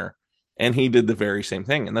in there. And he did the very same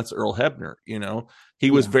thing. And that's Earl Hebner.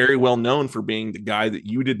 He was very well known for being the guy that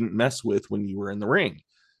you didn't mess with when you were in the ring.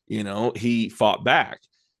 He fought back.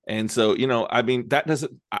 And so,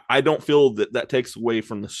 I don't feel that takes away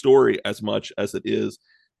from the story as much as it is.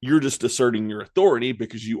 You're just asserting your authority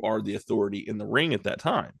because you are the authority in the ring at that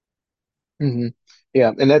time. Mm-hmm.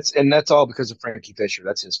 Yeah. And that's all because of Frankie Fisher.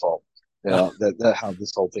 That's his fault. That how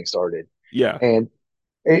this whole thing started. Yeah. And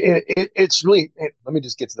it's really, let me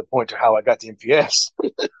just get to the point to how I got the MPS.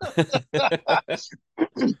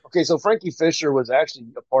 Okay, so Frankie Fisher was actually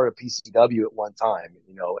a part of PCW at one time,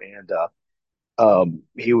 and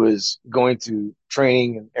he was going through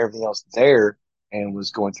training and everything else there and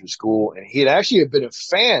was going through school. And he had actually been a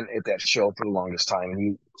fan at that show for the longest time. And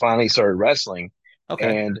he finally started wrestling.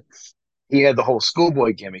 Okay. And he had the whole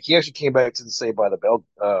schoolboy gimmick. He actually came back to the Saved by the Bell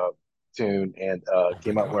tune and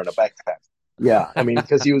came out wearing a backpack. Yeah, I mean,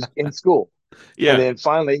 because he was in school. Yeah. And then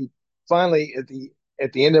finally at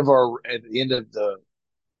the end of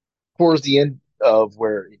towards the end of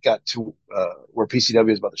where it got to where PCW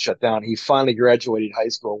was about to shut down, he finally graduated high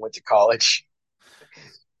school and went to college.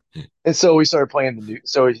 And so he started playing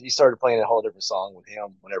a whole different song with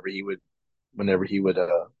him whenever he would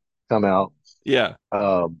come out. Yeah.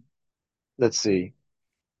 Let's see.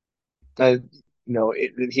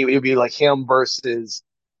 He would be like him versus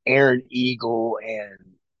Aaron Eagle and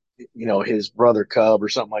his brother Cub or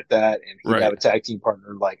something like that, and he'd have a tag team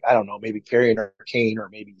partner like, I don't know, maybe Karrion or Kane or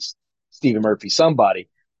maybe Stephen Murphy, somebody.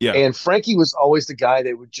 Yeah. And Frankie was always the guy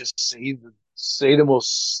that would just say the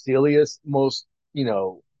most silliest, most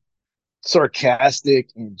sarcastic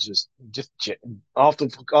and just off the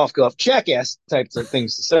cuff jackass types of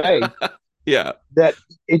things to say. Yeah. That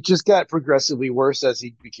it just got progressively worse as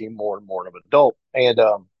he became more and more of an adult.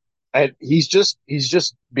 And he's just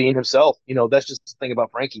being himself. That's just the thing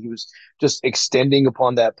about Frankie. He was just extending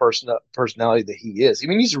upon that personality that he is. I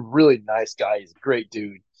mean, he's a really nice guy. He's a great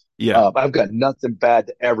dude. Yeah. I've got nothing bad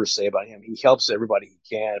to ever say about him. He helps everybody he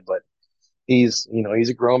can, but he's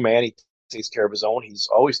a grown man. He takes care of his own. He's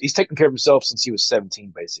taken care of himself since he was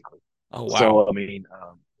 17, basically. Oh, wow. So, I mean,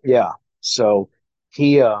 yeah. So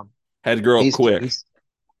he had to grow up quick.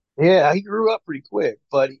 Yeah, he grew up pretty quick,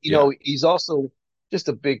 but Yeah. he's also just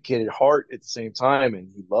a big kid at heart at the same time, and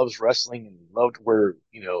he loves wrestling and he loved where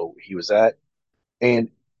he was at. And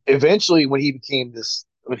eventually, when he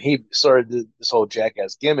started this whole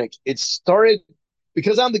jackass gimmick, it started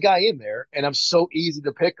because I'm the guy in there, and I'm so easy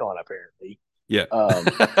to pick on. Apparently, Yeah. I'm,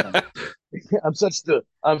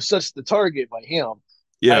 I'm such the target by him. I,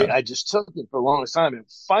 Yeah. I just took it for the longest time, and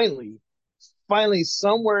finally,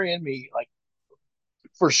 somewhere in me, like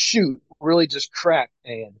for shoot, really just cracked,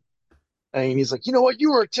 and he's like, you know what?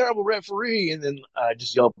 You were a terrible referee. And then I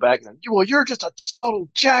just yelled back, and well, you're just a total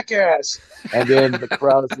jackass. And then the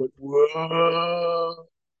crowd is like, whoa.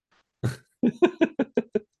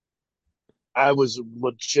 I was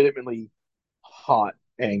legitimately hot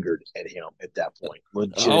angered at him at that point.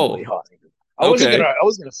 Legitimately Oh, hot angered. okay.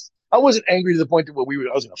 I wasn't angry to the point where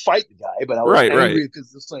I was gonna fight the guy, but I was Right, right. angry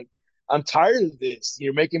because it's like I'm tired of this.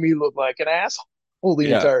 You're making me look like an asshole the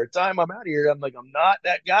Yeah. entire time I'm out here. I'm like, I'm not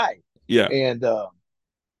that guy. Yeah.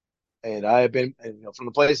 And I have been, and, from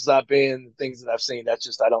the places I've been, things that I've seen, that's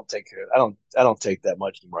just I don't take care. I don't take that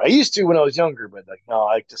much anymore. I used to when I was younger, but like no,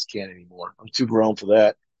 I just can't anymore. I'm too grown for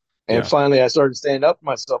that. And Yeah. finally, I started standing up for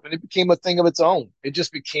myself, and it became a thing of its own. It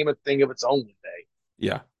just became a thing of its own one day.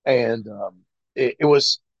 Yeah. And it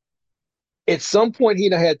was at some point he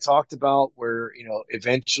and I had talked about where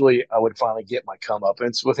eventually I would finally get my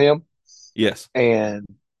comeuppance with him, Yes. and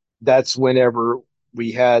that's whenever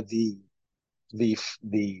we had the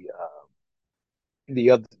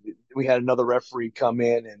other we had another referee come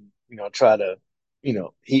in and try to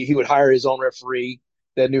he would hire his own referee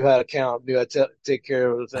that knew how to count, knew how to take care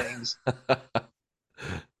of the things,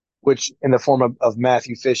 which in the form of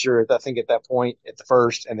Matthew Fisher, I think at that point at the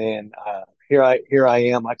first, and then here I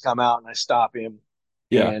am, I come out and I stop him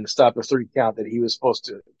Yeah. and stop the 3 count that he was supposed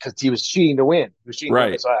to, because he was cheating to win. He was cheating to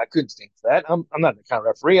win, Right. so I couldn't stand for that. I'm not the kind of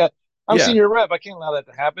referee. I'm Yeah. senior rep. I can't allow that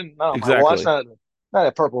to happen. Not on my watch. Exactly. Not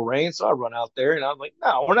at Purple Rain. So I run out there and I'm like,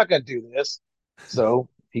 no, we're not going to do this. So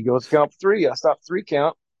he goes count 3. I stop 3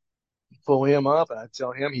 count, pull him up, and I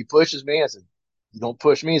tell him, he pushes me. I said, you don't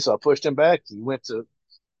push me. So I pushed him back. He went to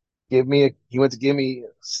give me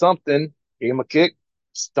something, gave him a kick,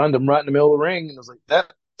 stunned him right in the middle of the ring. And I was like,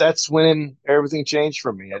 that's when everything changed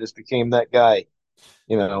for me. I just became that guy,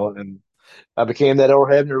 and I became that Earl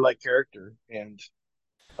Hebner like character. And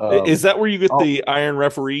Is that where you get oh, the Iron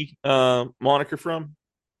Referee moniker from?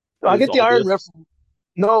 I Is get the all Iron this? Referee.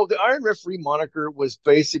 No, the Iron Referee moniker was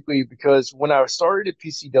basically because when I started at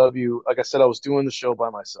PCW, like I said, I was doing the show by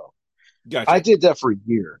myself. I Gotcha. did that for a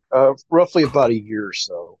year, roughly about a year or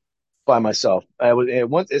so by myself. I was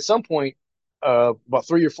at some point, about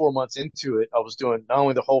 3 or 4 months into it, I was doing not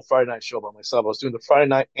only the whole Friday night show by myself, I was doing the Friday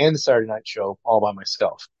night and the Saturday night show all by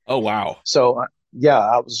myself. Oh, wow. So yeah,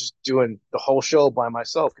 I was just doing the whole show by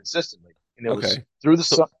myself consistently, and Okay. it was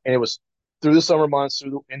through the summer months,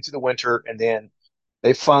 into the winter, and then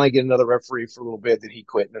they finally get another referee for a little bit. Then he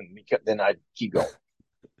quit, and then I keep going.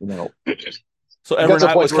 So It got every to a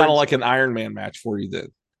night point was where kind of like an Iron Man match for you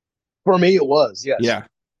then. for me it was, yes. Yeah.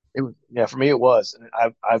 It was, yeah, for me it was, and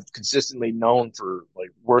I've consistently known for like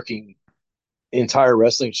working entire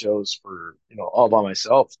wrestling shows for all by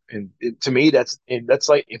myself, and to me that's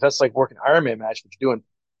like if that's like working Iron Man match, but you're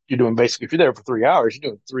doing basically, if you're there for 3 hours, you're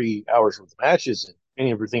doing 3 hours worth of matches and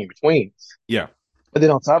everything in between. Yeah. But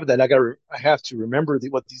then on top of that, I have to remember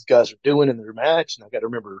what these guys are doing in their match, and I got to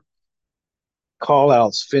remember call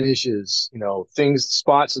outs, finishes, things,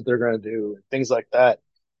 spots that they're going to do, and things like that.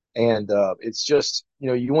 And it's just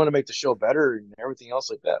you want to make the show better and everything else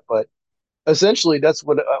like that. But essentially, that's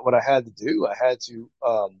what I had to do. I had to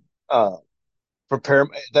prepare.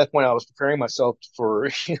 At that point, I was preparing myself for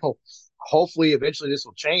hopefully eventually this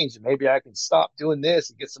will change, and maybe I can stop doing this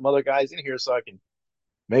and get some other guys in here so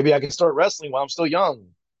maybe I can start wrestling while I'm still young.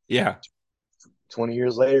 Yeah. 20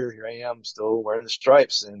 years later, here I am still wearing the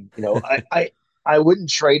stripes, and I wouldn't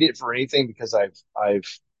trade it for anything because I've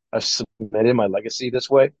submitted my legacy this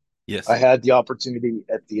way. I Yes. had the opportunity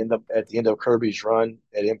at the end of Kirby's run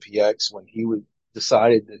at MPX when he would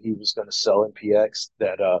decided that he was going to sell MPX,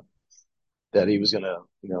 that he was going to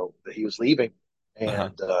that he was leaving, Uh-huh.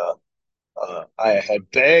 and I had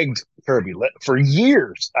begged Kirby for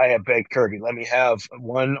years. I had begged Kirby, let me have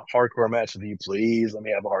one hardcore match with you, please. Let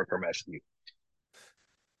me have a hardcore match with you.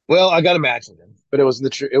 Well, I got a match with him, but it was in a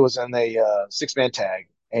 6-man tag,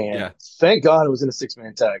 and Yeah. thank God it was in a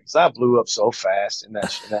 6-man tag because I blew up so fast in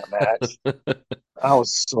that match. I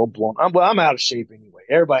was so blown. I'm out of shape anyway.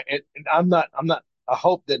 Everybody, and I'm not. I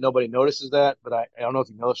hope that nobody notices that, but I don't know if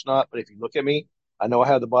you notice or not. But if you look at me, I know I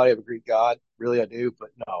have the body of a Greek god. Really, I do. But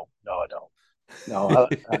no, I don't. No,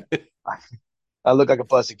 I look like a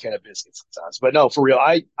busted can of biscuits sometimes. But no, for real,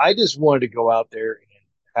 I just wanted to go out there and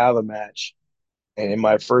have a match. And in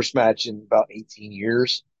my first match in about 18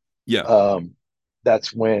 years, Yeah.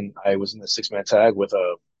 that's when I was in the 6-man tag with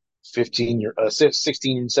a 16,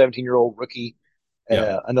 17-year-old rookie,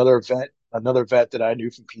 Yeah. another vet that I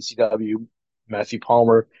knew from PCW, Matthew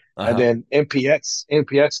Palmer, and then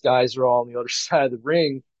MPX guys are all on the other side of the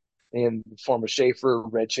ring in the form of Schaefer,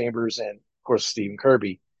 Red Chambers, and of course Stephen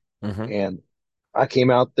Kirby. And I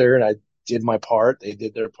came out there and I did my part. They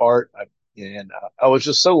did their part, and I was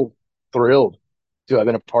just so thrilled to have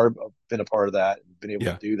been a part of that, and been able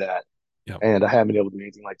to do that. Yeah. And I haven't been able to do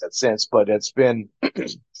anything like that since. But it's been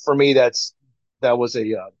for me. That was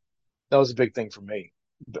a big thing for me.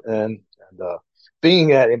 And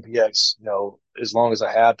being at MPX, as long as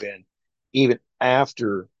I have been, even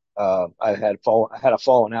after I had a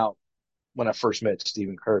falling out when I first met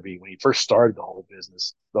Stephen Kirby, when he first started the whole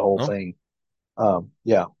business, the whole thing.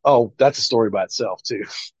 Yeah. Oh, that's a story by itself too.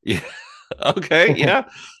 Yeah. Okay. Yeah.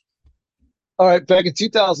 All right. Back in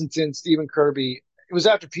 2010, Stephen Kirby, it was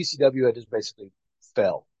after PCW had just basically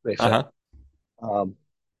fell. They fell.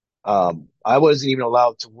 I wasn't even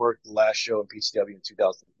allowed to work the last show in PCW in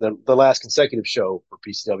 2000, the last consecutive show for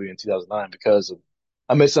PCW in 2009 because of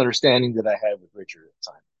a misunderstanding that I had with Richard at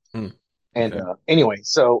the time. And anyway,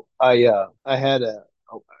 so I had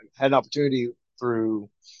an opportunity through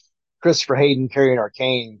Christopher Hayden, Carrying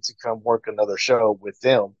Arcane, to come work another show with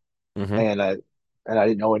them, and I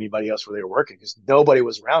didn't know anybody else where they were working because nobody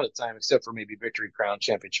was around at the time except for maybe Victory Crown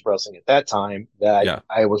Championship Wrestling at that time.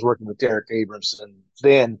 I was working with Derek Abramson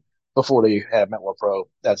then before they had Metwell Pro.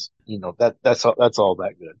 That's that's all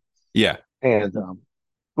that good. Yeah, and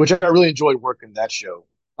which I really enjoyed working that show.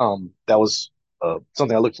 That was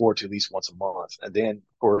something I look forward to at least once a month. And then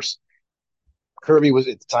of course Kirby was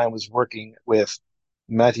at the time was working with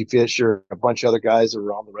Matthew Fisher, a bunch of other guys that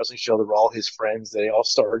were on the wrestling show. That were all his friends. They all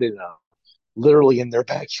started literally in their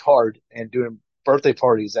backyard and doing birthday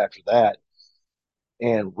parties after that,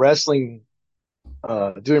 and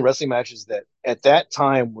doing wrestling matches that at that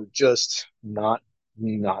time were just not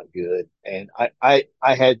good. And I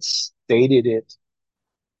had stated it,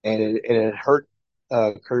 and it hurt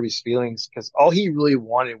Kirby's feelings because all he really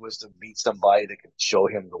wanted was to meet somebody that could show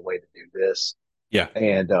him the way to do this. Yeah,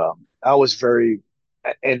 and I was very,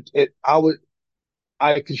 and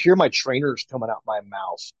I could hear my trainers coming out my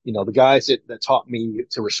mouth. The guys that taught me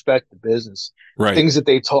to respect the business. Right. Things that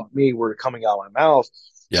they taught me were coming out of my mouth.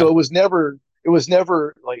 Yeah. So it was never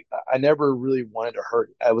like, I never really wanted to hurt.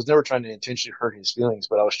 I was never trying to intentionally hurt his feelings,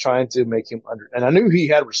 but I was trying to make him and I knew he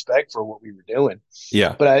had respect for what we were doing.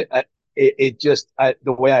 Yeah. But the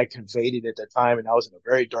way I conveyed it at the time, and I was in a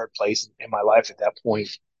very dark place in my life at that point.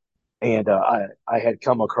 And I had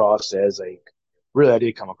come across as I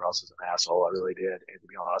did come across as an asshole. I really did, and to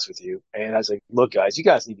be honest with you. And I was like, look, guys, you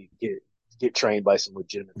guys need to get trained by some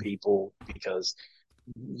legitimate people because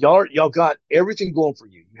y'all got everything going for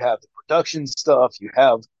you. You have the production stuff, you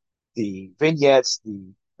have the vignettes,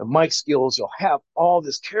 the mic skills, you'll have all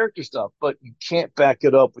this character stuff, but you can't back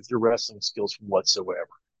it up with your wrestling skills whatsoever.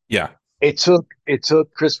 Yeah. It took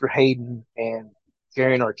Christopher Hayden and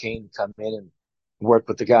Carrying Arcane to come in and work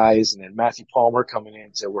with the guys, and then Matthew Palmer coming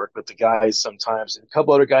in to work with the guys sometimes, and a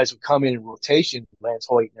couple other guys would come in rotation. Lance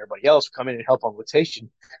Hoyt and everybody else would come in and help on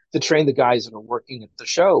rotation to train the guys that are working at the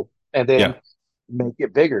show, and then make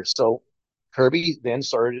it bigger. So Kirby then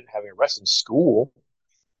started having a wrestling school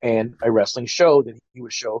and a wrestling show that he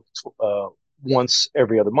would show once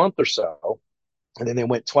every other month or so, and then they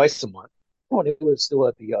went twice a month when it was still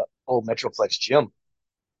at the old Metroplex gym.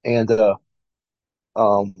 And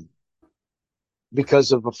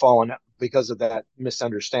because of that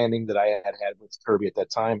misunderstanding that I had with Kirby at that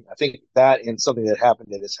time, I think that and something that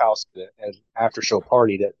happened at his house at an after show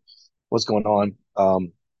party that was going on,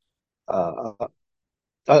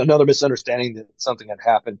 another misunderstanding that something had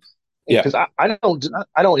happened. Because I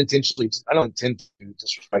don't intend to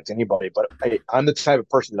disrespect anybody, but I'm the type of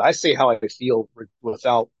person that I say how I feel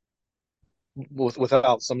without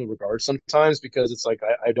some regard sometimes, because it's like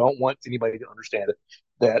I don't want anybody to understand it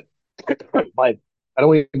that I don't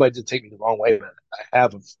want anybody to take me the wrong way, but I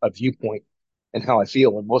have a viewpoint and how I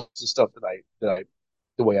feel, and most of the stuff the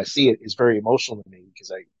way I see it is very emotional to me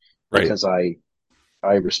because I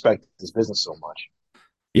respect this business so much.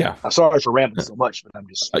 Yeah, I'm sorry for rambling so much, but I'm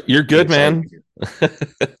just you're good, man.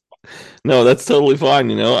 No, that's totally fine.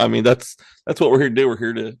 I mean, that's what we're here to do. We're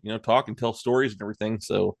here to talk and tell stories and everything.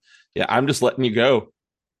 So yeah, I'm just letting you go.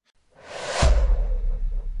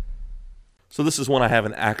 So this is one I have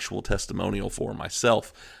an actual testimonial for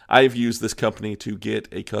myself. I've used this company to get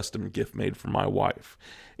a custom gift made for my wife.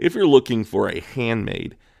 If you're looking for a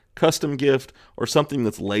handmade custom gift or something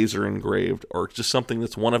that's laser engraved or just something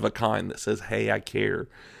that's one of a kind that says, hey, I care,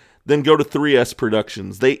 then go to 3S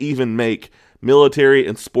Productions. They even make military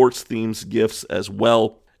and sports themes gifts as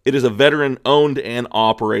well. It is a veteran-owned and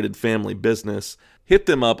operated family business. Hit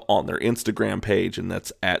them up on their Instagram page, and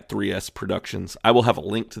that's at 3S Productions. I will have a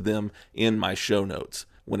link to them in my show notes.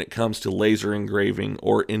 When it comes to laser engraving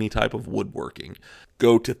or any type of woodworking,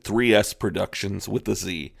 go to 3S Productions with a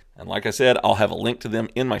Z. And like I said, I'll have a link to them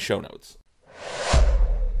in my show notes.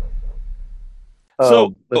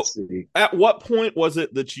 So, let's see. At what point was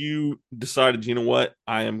it that you decided, you know what,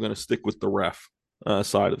 I am going to stick with the ref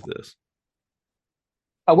side of this?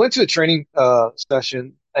 I went to a training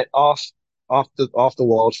session at off the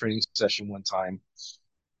wall training session one time,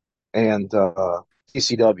 and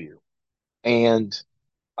ECW, and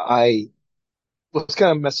I was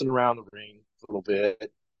kind of messing around the ring a little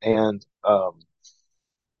bit, and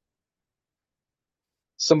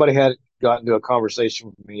somebody had gotten into a conversation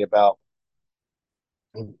with me about,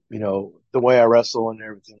 the way I wrestle and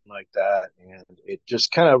everything like that, and it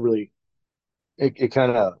just kind of really, it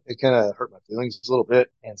kind of hurt my feelings a little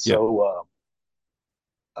bit, and so,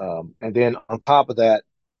 and then on top of that,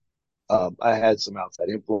 I had some outside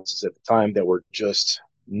influences at the time that were just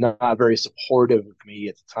not very supportive of me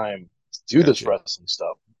at the time to do this wrestling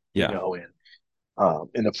stuff. Yeah. And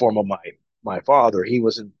in the form of my father, he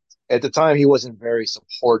wasn't at the time. He wasn't very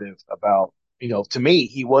supportive about, to me,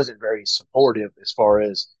 he wasn't very supportive as far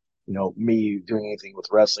as, me doing anything with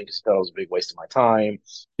wrestling, because he thought it was a big waste of my time.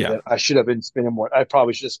 Yeah. That I should have been spending more. I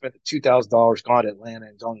probably should have spent the $2,000 gone to Atlanta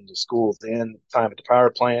and gone into school, then time at the power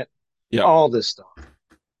plant, all this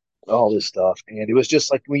stuff. And it was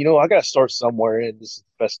just like, I got to start somewhere, and this is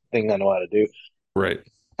the best thing I know how to do. Right.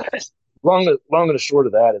 Long and the short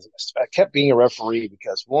of that is I kept being a referee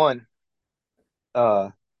because, one,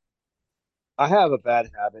 I have a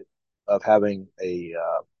bad habit of having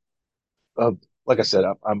like I said,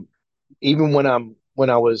 I'm even when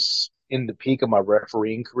I was in the peak of my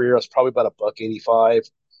refereeing career, I was probably about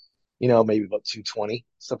 $185, maybe about 220,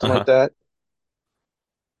 something like that.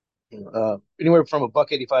 Anywhere from $185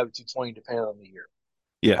 to 220, depending on the year.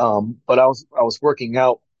 Yeah. But I was working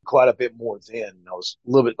out quite a bit more then. I was a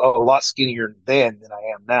lot skinnier then than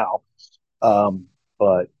I am now.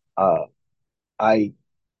 But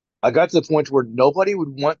I got to the point where nobody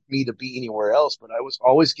would want me to be anywhere else, but I was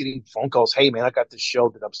always getting phone calls. Hey man, I got this show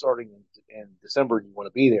that I'm starting in December. Do you want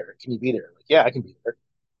to be there? Can you be there? Like, yeah, I can be there.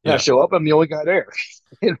 And I show up, I'm the only guy there,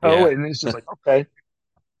 and it's just like, okay.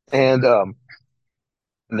 And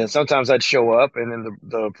then sometimes I'd show up, and then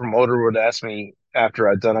the promoter would ask me after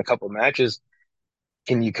I'd done a couple of matches,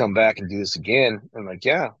 can you come back and do this again? I'm like,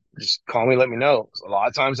 yeah, just call me, let me know. A lot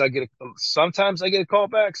of times sometimes I get a call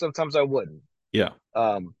back, sometimes I wouldn't. Yeah.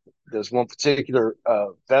 There's one particular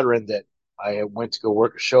veteran that I went to go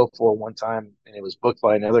work a show for one time, and it was booked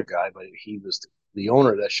by another guy, but he was the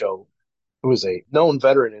owner of that show, who was a known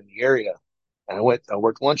veteran in the area. And I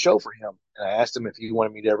worked one show for him, and I asked him if he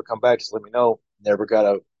wanted me to ever come back. Just let me know. Never got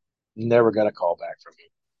a call back from him.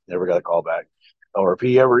 Never got a call back. Or if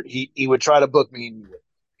he would try to book me, and he would.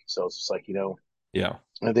 So it's just like, Yeah.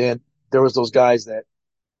 And then there was those guys that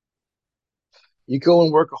you go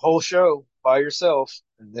and work a whole show by yourself,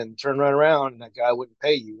 and then turn right around, and that guy wouldn't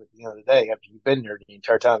pay you at the end of the day after you've been there the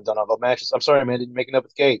entire time, done all the matches. I'm sorry, man, didn't make it up at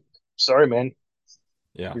the gate. Sorry, man.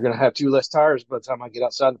 Yeah. You're gonna have 2 less tires by the time I get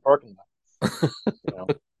outside in the parking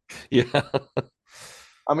lot. Yeah.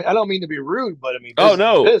 I mean, I don't mean to be rude, but I mean, oh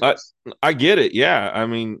no, I get it. Yeah, I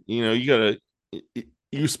mean, you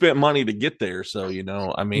spent money to get there, so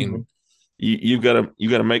I mean, you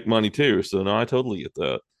gotta make money too. So no, I totally get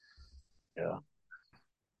that. Yeah.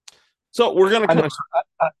 So we're gonna kind of,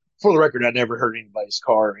 for the record, I never hurt anybody's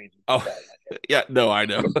car or anything. Oh, yeah, no, I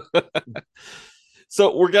know.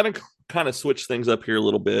 So we're gonna kind of switch things up here a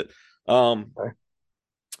little bit. Okay.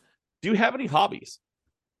 Do you have any hobbies?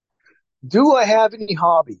 Do I have any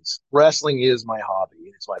hobbies? Wrestling is my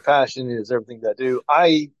hobby. It's my passion. It is everything that I do.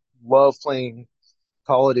 I love playing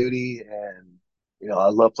Call of Duty, and I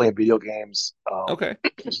love playing video games. Okay.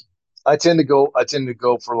 I tend to go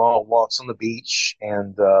for long walks on the beach,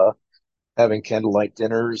 and having candlelight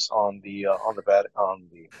dinners on the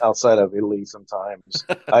outside of Italy sometimes.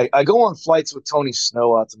 I go on flights with Tony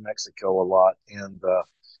Snow out to Mexico a lot, and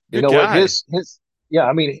Good guy. his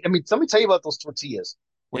I mean let me tell you about those tortillas.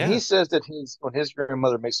 When Yeah. he says that when his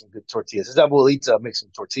grandmother makes some good tortillas, his abuelita makes some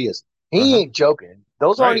tortillas. He ain't joking.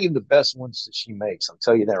 Those aren't even the best ones that she makes. I'll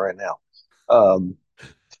tell you that right now.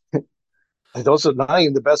 And those are not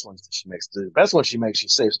even the best ones that she makes. The best ones she makes, she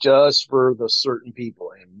saves just for the certain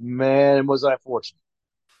people. And man, was I fortunate.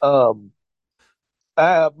 Um,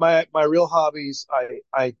 my real hobbies,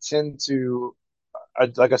 I tend to,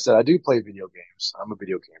 like I said, I do play video games. I'm a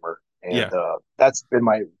video gamer, Yeah. and that's been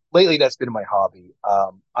my lately. That's been my hobby.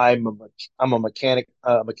 I'm a mechanic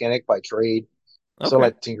by trade, so I Okay.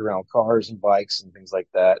 like to tinker around with cars and bikes and things like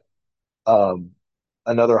that. Um,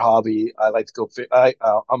 Another hobby, I like to go. I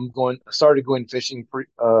started going fishing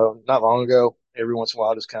not long ago. Every once in a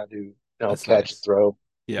while, just kind of do That's catch and nice. throw.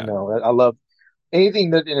 Yeah. I love anything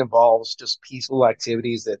that involves just peaceful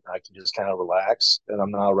activities that I can just kind of relax. And I'm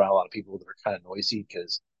not around a lot of people that are kind of noisy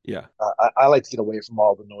because Yeah. I like to get away from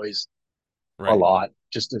all the noise a Right. lot.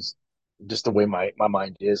 Just the way my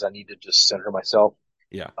mind is. I need to just center myself.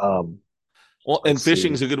 Yeah. Um, Well, and let's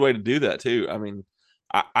fishing is see. a good way to do that too. I mean,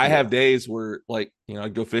 I Yeah. have days where, like,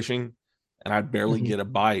 I'd go fishing and I'd barely Mhm. get a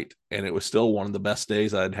bite, and it was still one of the best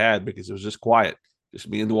days I'd had because it was just quiet, just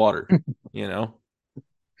me in the water, you know?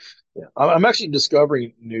 Yeah, I'm actually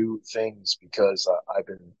discovering new things because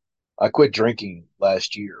I quit drinking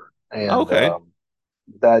last year, and Okay.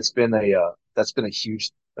 that's been a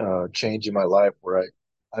huge change in my life where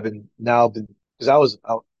I've been because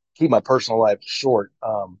I'll keep my personal life short.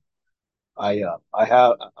 I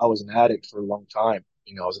was an addict for a long time.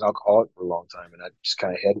 I was an alcoholic for a long time, and I just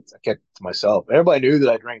kind of I kept it to myself. Everybody knew that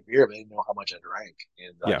I drank beer, but they didn't know how much I drank,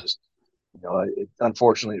 and I Yeah. just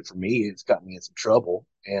unfortunately for me, it's got me in some trouble,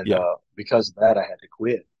 and Yeah. because of that, I had to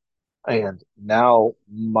quit. And now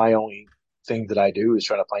my only thing that I do is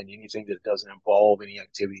try to find anything that doesn't involve any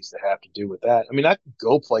activities that have to do with that. I mean, I can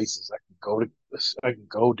go places, I can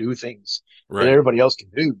go do things that Right. everybody else can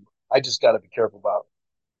do. I just got to be careful about,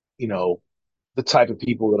 you know, the type of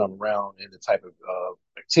people that I'm around and the type of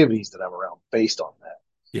activities that I'm around based on that.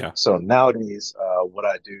 Yeah. So nowadays, what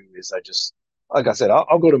I do is like I said,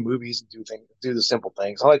 I'll go to movies and do the simple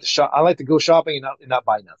things. I like to shop. I like to go shopping and not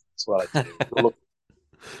buy nothing. That's what I like to do. Go look.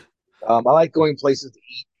 I like going places to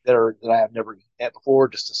eat that I have never eaten at before,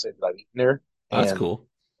 just to say that I've eaten there That's and cool.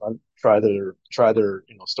 try their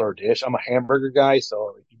star dish. I'm a hamburger guy,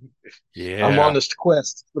 so I'm on Yeah. this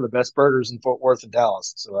quest for the best burgers in Fort Worth and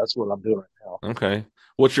Dallas. So that's what I'm doing right now. Okay.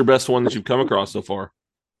 What's your best one that you've come across so far?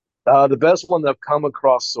 The best one that I've come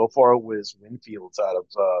across so far was Winfield's out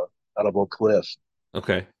of Oak Cliff.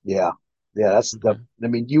 Okay. Yeah, yeah. That's the.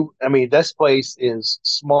 Okay. I mean, this place is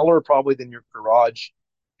smaller probably than your garage,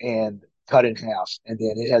 and cut in half, and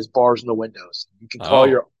then it has bars in the windows. You can call Oh.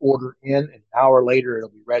 your order in, an hour later it'll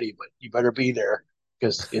be ready, but you better be there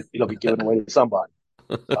because it'll be given away to somebody.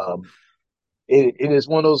 Um, it is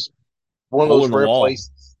one of Hole those in the rare wall.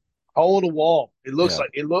 places. Hole in the wall. Yeah.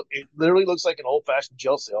 It literally looks like an old fashioned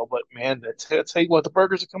jail cell. But man, I tell you what, the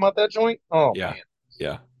burgers that come out that joint. Oh Yeah. man,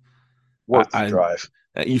 Yeah. worth the drive.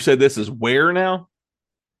 You said this is where now?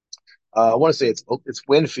 I want to say it's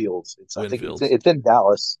Winfields. I think Winfields. it's in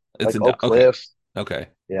Dallas, It's like in Oak okay. Cliff. Okay.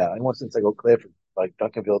 Yeah, I want to say it's like Oak Cliff, or like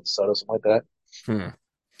Duncanville, DeSoto, something like that. Hmm.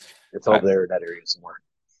 It's I over there in that area somewhere.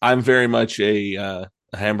 I'm very much a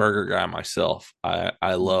hamburger guy myself.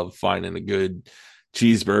 I love finding a good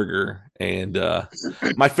cheeseburger, and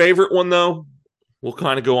my favorite one though, we'll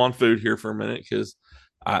kind of go on food here for a minute because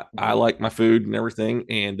I like my food and everything,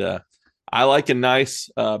 and I like a nice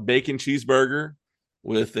bacon cheeseburger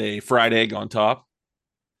with a fried egg on top.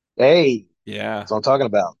 Hey, Yeah, that's what I'm talking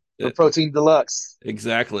about. The it, protein deluxe.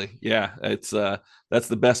 exactly. Yeah, it's that's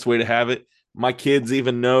the best way to have it. My kids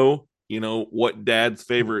even know, what dad's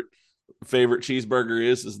favorite cheeseburger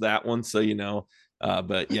is that one. So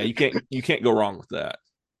but yeah, you can't go wrong with that.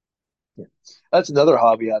 Yeah. That's another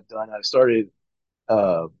hobby I've done. I've started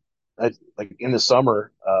uh, like in the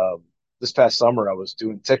summer. This past summer, I was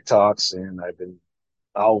doing TikToks, and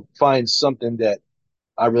I'll find something that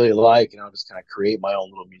I really like, and I'll just kind of create my own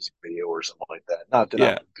little music video or something like that. Not that I'm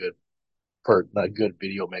Yeah, not a good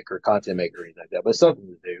video maker, content maker, or anything like that, but something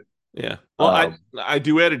to do. yeah. Well, I Um, I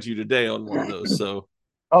duetted you today on one of those. So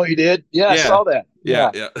oh, you did? Yeah, I yeah, saw that.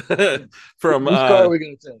 yeah, Yeah. yeah. From Whose car are we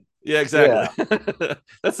going to take? yeah, exactly. Yeah,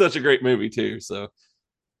 That's such a great movie too. So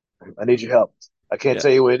I need your help. I can't yeah,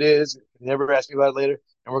 tell you what it is. You never ask me about it later,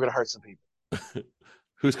 and we're going to hurt some people.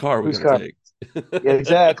 whose car are we Whose gonna car? take? Yeah,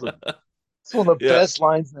 exactly. It's one of the Yeah, best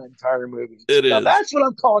lines in the entire movie. it Now is. that's what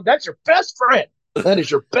I'm calling. That's your best friend. That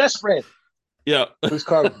is your best friend. Yeah. Whose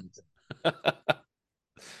car are we going to take?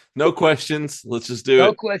 No questions. Let's just do No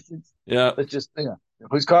it. questions. Yeah. Let's just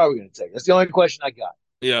whose car are we going to take? That's the only question I got.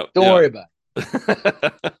 Yeah. Don't Yeah. worry about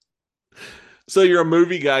it. So you're a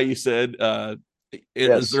movie guy, you said. it. Is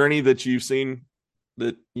Yes. there any that you've seen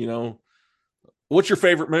that, what's your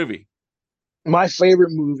favorite movie? My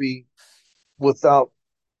favorite movie without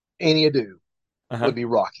any ado, Uh-huh. would be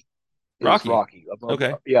Rocky. Is Rocky. Rocky.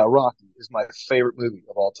 Okay. Yeah, Rocky is my favorite movie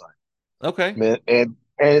of all time. Okay. Man, and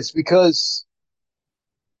it's because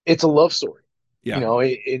it's a love story. Yeah.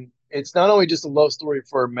 It's not only just a love story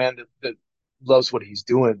for a man that loves what he's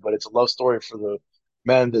doing, but it's a love story for the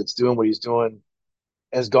man that's doing what he's doing,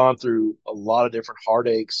 has gone through a lot of different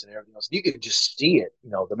heartaches and everything else. You can just see it.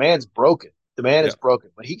 The man's broken. The man Yeah. is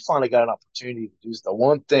broken, but he finally got an opportunity to do the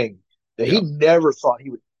one thing that Yeah. he never thought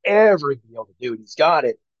he would ever be able to do. And he's got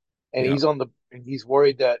it, and Yeah. he's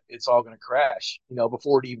worried that it's all going to crash,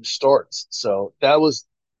 before it even starts. So yeah,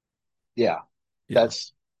 Yeah.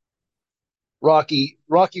 that's Rocky.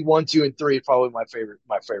 Rocky 1, 2, and 3 are probably my favorite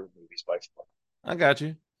movies by far. I got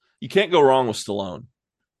you. You can't go wrong with Stallone.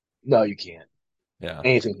 No, you can't. Yeah.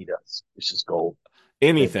 Anything he does, it's just gold.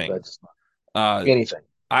 Anything. That's anything.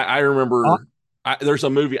 I remember there's a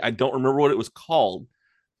movie, I don't remember what it was called,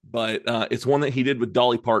 but it's one that he did with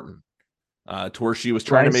Dolly Parton, to where she was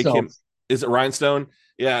trying to make Rhinestone. him. Is it Rhinestone?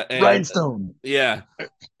 Yeah. And, Rhinestone. Yeah.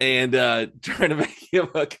 And trying to make him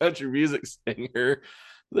a country music singer.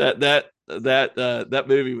 That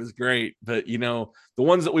movie was great. But the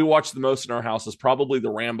ones that we watched the most in our house is probably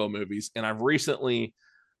the Rambo movies. And I've recently,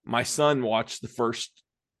 my son watched the first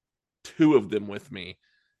two of them with me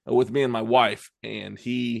and my wife, and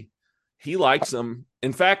he likes them.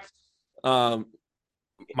 In fact,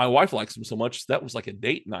 my wife likes them so much that was like a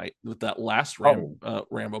date night with that last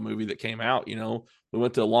Rambo movie that came out. We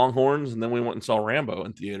went to Longhorns, and then we went and saw Rambo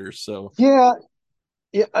in theaters. So Yeah,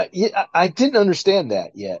 I didn't understand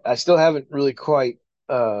that yet. I still haven't really quite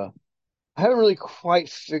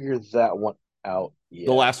figured that one out yet.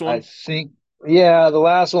 The last one? I think, yeah, the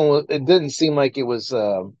last one, it didn't seem like it was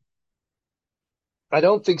I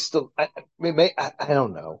don't think still. I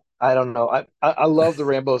don't know. I don't know. I love the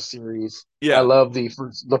Rambo series. Yeah. I love the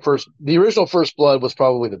original First Blood was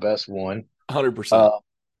probably the best one. 100%.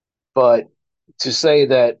 But to say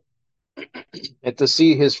that, and to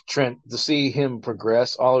see to see him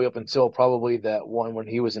progress all the way up until probably that one when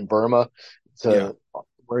he was in Burma,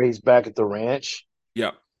 where he's back at the ranch.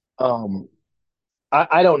 Yeah.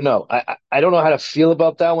 I don't know. I don't know how to feel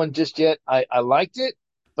about that one just yet. I liked it,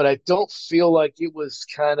 but I don't feel like it was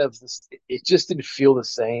kind of it just didn't feel the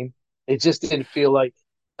same. It just didn't feel like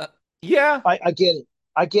yeah. I get it.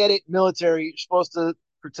 I get it. Military, you're supposed to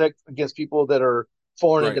protect against people that are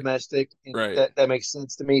foreign and domestic. And right. That makes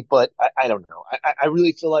sense to me, but I don't know. I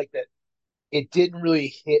really feel like that it didn't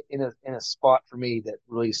really hit in a spot for me that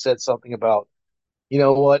really said something about, you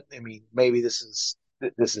know what? I mean, maybe this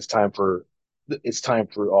is time for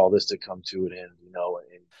all this to come to an end,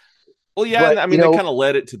 And, well, yeah, and I mean, they kind of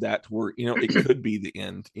led it to that, to where it could be the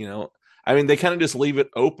end. I mean, they kind of just leave it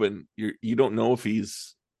open. You don't know if he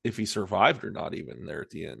survived or not, even there at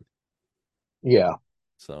the end. Yeah.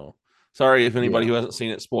 So sorry if anybody who hasn't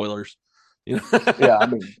seen it, spoilers. Yeah, I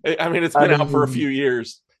mean, it's been out for a few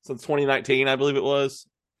years, since 2019, I believe it was.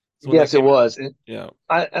 Yes, it was. Yeah.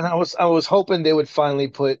 I was hoping they would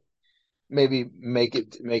finally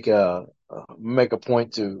make a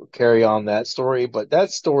point to carry on that story, but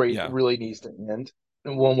that story really needs to end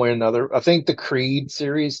in one way or another. I think the Creed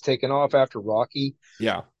series taken off after Rocky.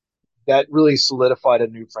 Yeah. That really solidified a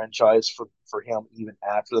new franchise for him, even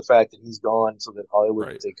after the fact that he's gone, so that Hollywood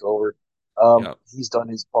can take over. He's done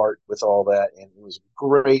his part with all that, and it was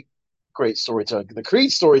great storytelling. The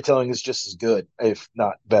Creed storytelling is just as good, if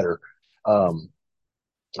not better.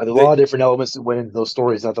 There's a lot of different elements that went into those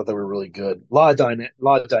stories. I thought they were really good. A lot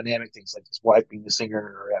of dynamic things, like his wife being the singer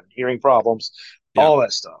or having hearing problems, all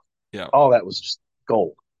that stuff. Yeah, all that was just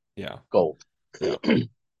gold. Yeah, gold. Yeah.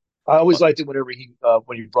 I always liked it whenever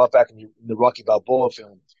when he brought back in the Rocky Balboa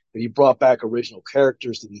film, that he brought back original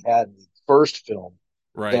characters that he had in the first film.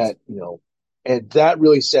 Right. That and that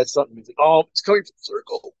really said something. It's like, oh, it's coming from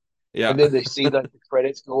circle. Yeah. And then they see the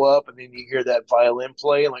credits go up, and then you hear that violin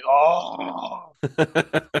play, and like, oh.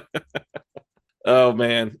 Oh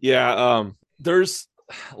man, yeah. There's,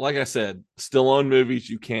 like I said, Stallone movies,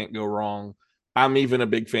 you can't go wrong. I'm even a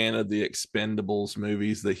big fan of the Expendables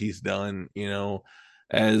movies that he's done.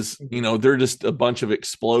 As they're just a bunch of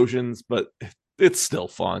explosions, but it's still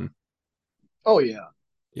fun. Oh yeah,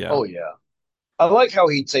 Oh yeah. I like how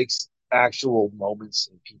he takes actual moments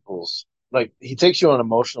in people's, like, he takes you on an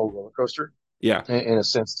emotional roller coaster. Yeah. In a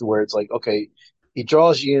sense, to where it's like, okay, he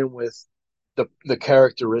draws you in with the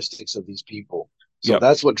characteristics of these people. So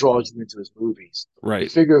that's what draws you into his movies. Right. You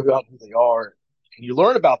figure out who they are, and you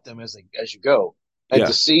learn about them as you go. And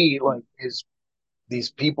to see like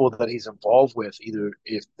these people that he's involved with, either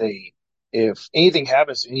if anything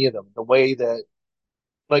happens to any of them, the way that,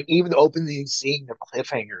 like, even the opening scene, the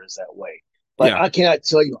cliffhanger is that way. Like, Yeah. I cannot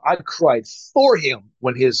tell you, I cried for him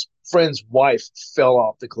when his friend's wife fell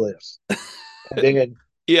off the cliff. And then,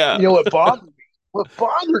 Yeah. you know, what bothered me? What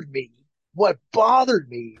bothered me? What bothered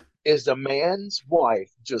me is the man's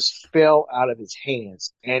wife just fell out of his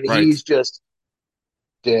hands, and Right. he's just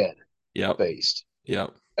dead Yep. faced.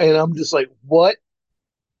 Yep. And I'm just like, what?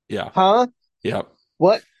 Yeah. Huh? Yep.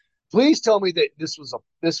 What? Please tell me that this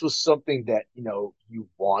was something that you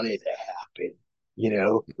wanted to happen.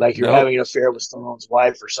 Like you're Nope. having an affair with someone's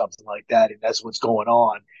wife or something like that, and that's what's going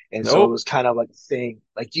on. And so it Nope. was kind of like a thing.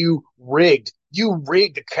 Like you rigged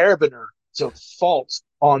the carabiner to fault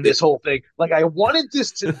on this whole thing. Like I wanted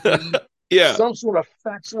this to be Yeah. some sort of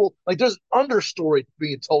factual. Like there's understory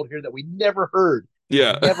being told here that we never heard.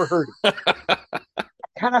 Yeah. Never heard it. I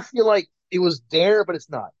kind of feel like it was there, but it's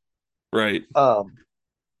not. Right.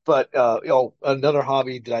 But another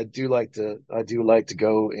hobby that I do like to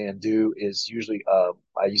go and do is usually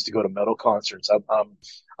I used to go to metal concerts.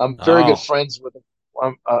 I'm very good Oh. friends with.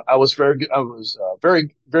 I was very good. I was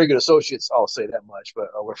very very good associates. I'll say that much. But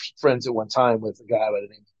we're friends at one time with a guy by the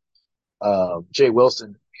name Jay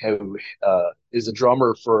Wilson, who is a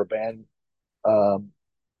drummer for a band um,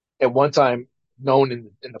 at one time known in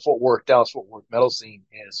the Dallas Fort Worth metal scene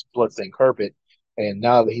as Bloodstained Carpet, and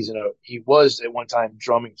now that he was at one time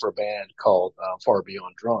drumming for a band called Far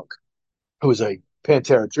Beyond Drunk, who is a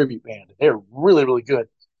Pantera tribute band. They're really really good.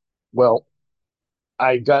 Well,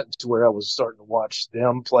 I got to where I was starting to watch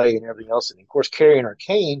them play and everything else, and of course Karrion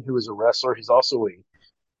Arcane, who is a wrestler, he's also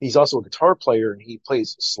a guitar player, and he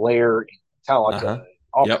plays Slayer and Metallica, Uh-huh. and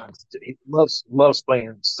all Yep. kinds. He loves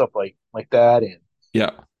playing stuff like that, and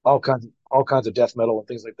Yeah. all kinds of death metal and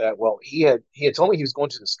things like that. Well, he had told me he was going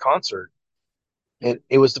to this concert, and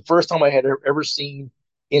it was the first time I had ever seen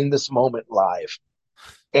In This Moment live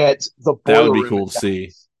at the That would Boiler be Room in cool to see.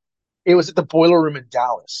 Dallas. It was at the Boiler Room in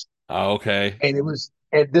Dallas, Oh, okay.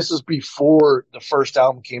 and this was before the first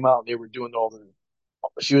album came out. And they were doing all the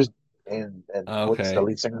she was and what's the Okay.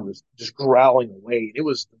 lead singer was just growling away. It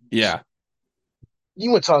was Yeah.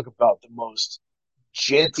 you would talk about the most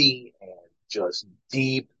genty and just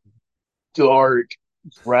deep dark,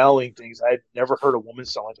 growling things. I'd never heard a woman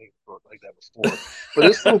sound like that before. But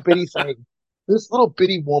this little bitty thing, this little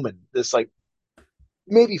bitty woman, this like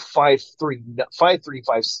maybe 5'3", 5'3",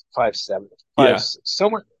 5'7", Yeah.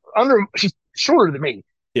 somewhere under. She's shorter than me.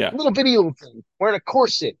 Yeah. Little bitty little thing wearing a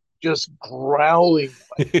corset, just growling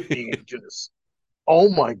and just oh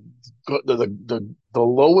my god, the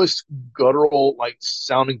lowest guttural like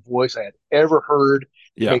sounding voice I had ever heard.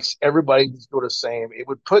 Yeah. Makes everybody just go the same. It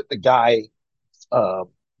would put the guy uh,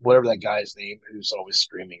 whatever that guy's name who's always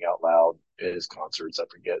screaming out loud at his concerts. I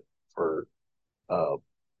forget for uh,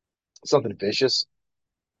 something vicious.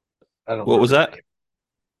 I don't What was remember his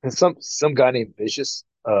that? name. And some guy named Vicious,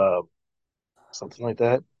 something like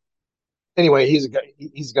that. Anyway, he's a guy.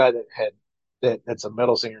 He's a guy that's a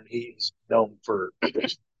metal singer. And he's known for Are,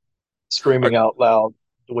 screaming out loud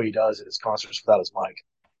the way he does at his concerts without his mic.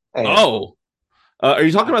 And oh, are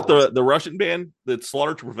you talking about the Russian band that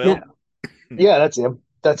Slaughter to yeah, Prevail? yeah, that's him.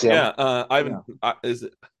 That's him. Yeah. Yeah. Ivan, is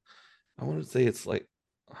it? I want to say it's like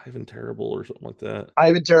Ivan Terrible or something like that.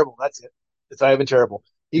 Ivan Terrible. That's it. It's Ivan Terrible.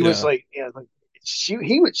 He was Yeah. like, like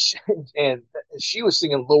he was, and she was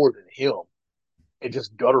singing lower than him and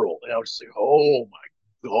just guttural. And I was just like, oh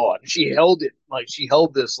my god. And she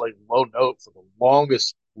held this like low note for the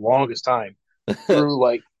longest time through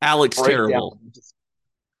like Alex breakdown. Terrible.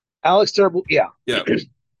 Alex Terrible. Yeah, Yeah.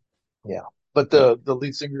 yeah. But Yeah. the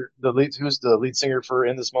lead singer, who's the lead singer for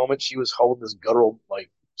In This Moment, she was holding this guttural like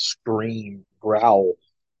scream growl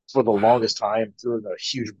for the longest time through the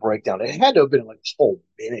huge breakdown. It had to have been like a whole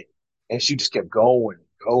minute, and she just kept going and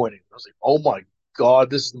going. And I was like, "Oh my god,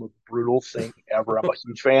 this is the most brutal thing ever." I'm a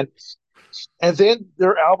huge fan. And then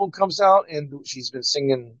their album comes out, and she's been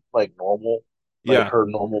singing like normal, like Yeah. her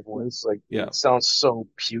normal voice. Like Yeah. it sounds so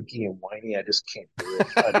pukey and whiny. I just can't do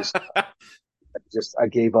it. I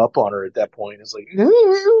gave up on her at that point. It's like,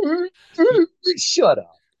 shut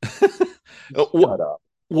up, shut up.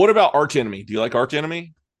 What about Arch Enemy? Do you like Arch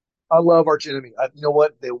Enemy? I love Arch Enemy. You know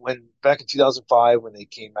what? When back in 2005 when they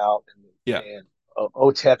came out, Yeah. and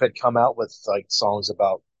OTEP had come out with like songs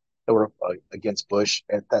about that were against Bush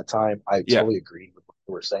at that time. I Yeah. totally agreed with what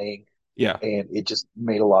they were saying, Yeah. and it just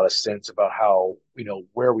made a lot of sense about how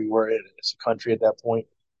where we were as a country at that point.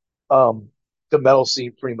 The metal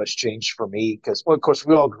scene pretty much changed for me because, well, of course,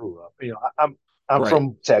 we all grew up. I'm Right.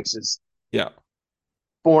 from Texas, Yeah.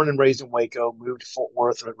 born and raised in Waco, moved to Fort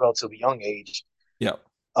Worth at a relatively young age. Yeah.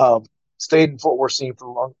 Stayed in Fort Worth scene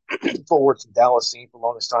for Fort Worth and Dallas scene for the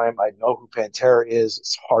longest time. I know who Pantera is.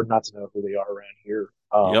 It's hard not to know who they are around here.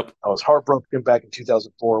 Yep. I was heartbroken back in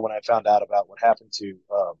 2004 when I found out about what happened to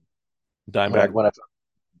Dimebag. when I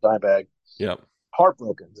found Dimebag. Yep.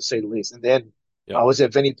 Heartbroken to say the least. And then I Yep. was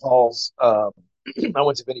at Vinnie Paul's. I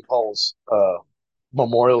went to Vinnie Paul's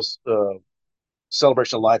memorials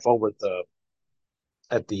celebration of life over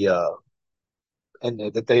at the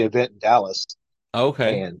event in Dallas,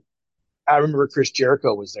 Okay. and I remember Chris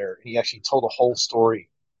Jericho was there. He actually told a whole story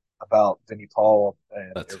about Vinnie Paul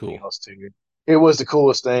and That's everything cool. else too. It was the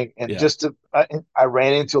coolest thing, and Yeah. I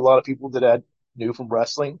ran into a lot of people that I knew from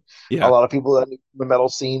wrestling, a Yeah. lot of people that knew the metal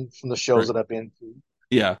scene from the shows Right. that I've been to.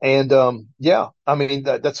 Yeah. And yeah, I mean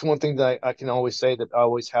that's one thing that I can always say, that I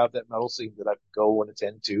always have that metal scene that I can go and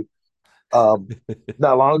attend to.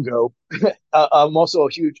 Not long ago, I'm also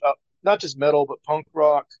a huge, not just metal, but punk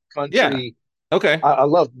rock, Yeah. country. Okay. I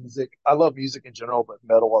love music. I love music in general, but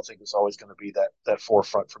metal I think is always going to be that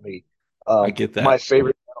forefront for me. I get My that.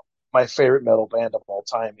 favorite metal band of all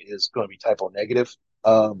time is going to be Typo Negative.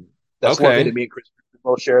 That's one thing Okay. that me and Chris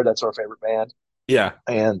both share. That's our favorite band. Yeah.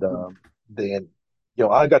 And then,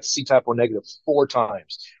 I got to see Typo Negative 4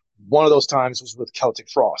 times. One of those times was with Celtic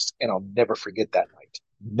Frost, and I'll never forget that night.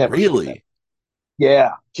 Never forget that. Really?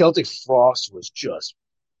 Yeah, Celtic Frost was just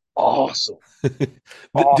awesome. Do they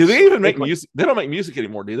Awesome. even make music? They don't make music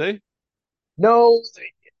anymore, do they? No,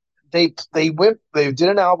 they did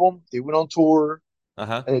an album, they went on tour,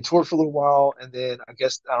 Uh-huh. and they toured for a little while, and then I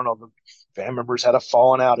guess I don't know, the band members had a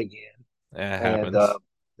falling out again, That and happens.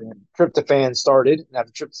 then Tryptophan started, and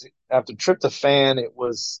after Tryptophan, it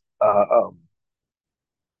was I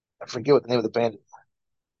forget what the name of the band,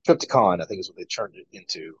 Trypticon, I think is what they turned it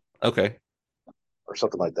into, Okay. or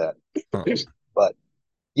something like that. Huh. But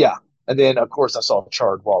yeah, and then of course I saw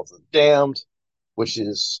Charred Walls of the Damned, which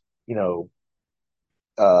is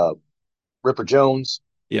uh, Ripper Jones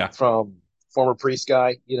Yeah. from former Priest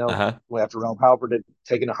guy, Uh-huh. after Ralph Halford had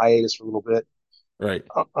taken a hiatus for a little bit. Right.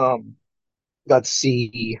 Got to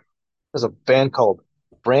see, there's a band called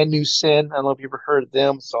Brand New Sin. I don't know if you ever heard of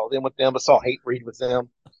them. Saw them with them, but saw Hatebreed with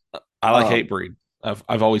them. I like Um, Hatebreed.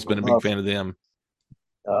 I've always I been a big love, fan of them.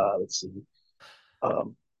 let's see.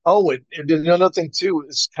 And another thing too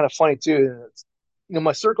is kind of funny too.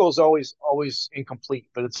 My circle is always incomplete,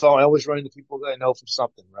 but I always run into people that I know from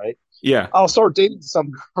something, right? Yeah. I'll start dating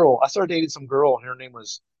some girl. I started dating some girl, and her name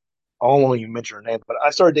was, I won't even mention her name, but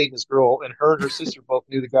I started dating this girl, and her and her sister both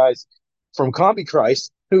knew the guys from Combi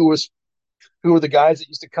Christ, who were the guys that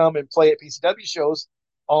used to come and play at PCW shows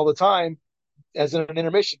all the time as an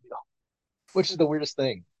intermission deal, which is the weirdest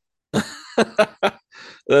thing.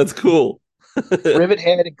 That's cool. Rivet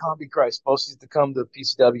Head and Combi Christ both used to come to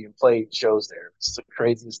PCW and play shows there. It's the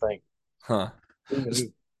craziest thing. Huh. Mm-hmm.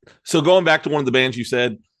 So going back to one of the bands you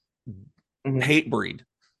said, Mm-hmm. Hatebreed.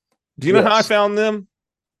 Do you know how I Yes. found them?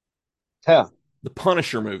 Yeah. The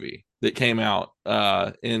Punisher movie that came out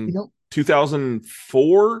in You know,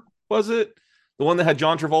 2004, was it? The one that had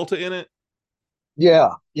John Travolta in it? yeah.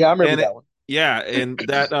 Yeah, I remember And that one. yeah, and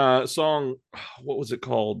that song, what was it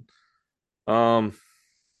called? Um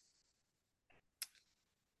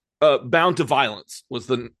Bound to Violence was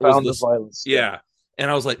Bound to this. Violence. Yeah. And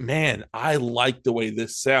I was like, man, I like the way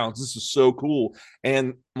this sounds. This is so cool.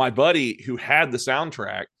 And my buddy who had the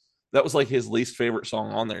soundtrack, that was like his least favorite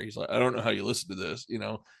song on there. He's like, I don't know how you listen to this, And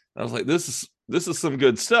I was like, this is some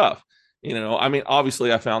good stuff. I mean,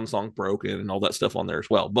 obviously I found the song Broken and all that stuff on there as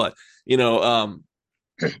well. But,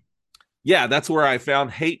 yeah, that's where I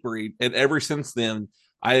found Hatebreed. And ever since then,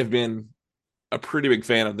 I have been a pretty big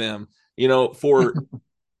fan of them. For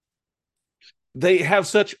they have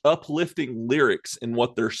such uplifting lyrics in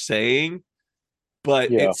what they're saying, but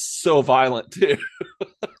Yeah. it's so violent too.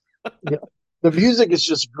 Yeah. The music is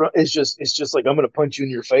just it's just like, I'm going to punch you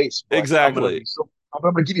in your face. But Exactly. I'm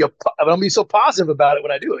going to give you I'm going to be so positive about it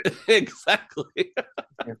when I do it. Exactly.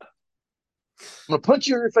 I'm going to punch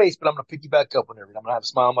you in your face, but I'm going to pick you back up whenever. I'm going to have a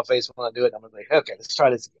smile on my face when I do it. I'm going to be like, okay, let's try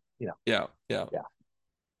this again. Yeah. Yeah.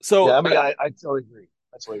 So Yeah, I mean, I totally agree.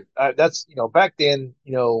 That's back then,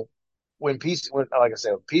 like I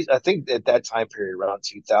said, peace. I think at that time period, around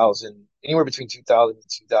 2000, anywhere between 2000 and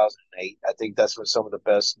 2008, I think that's when some of the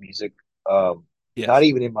best music, yes. not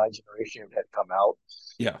even in my generation, had come out.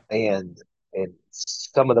 Yeah, and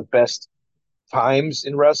some of the best times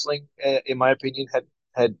in wrestling, in my opinion,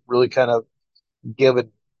 had really kind of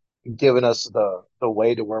given us the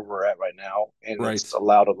way to where we're at right now, and right. It's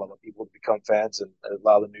allowed a lot of people to become fans and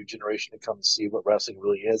allow the new generation to come and see what wrestling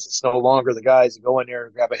really is. It's no longer the guys that go in there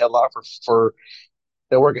and grab a headlock for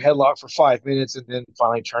they work a headlock for 5 minutes and then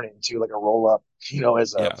finally turn it into like a roll up,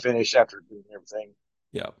 as a finish after doing everything.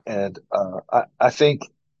 Yeah, and I think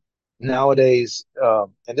nowadays,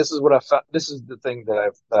 and this is what I found. This is the thing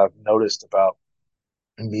that I've noticed about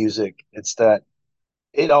music. It's that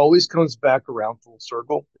it always comes back around full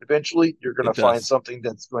circle. Eventually, you're going It to find does. something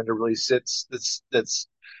that's going to really sit. That's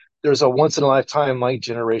there's a once in a lifetime like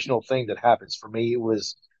generational thing that happens. For me, it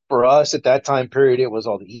was for us at that time period. It was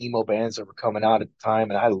all the emo bands that were coming out at the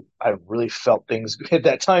time, and I really felt things at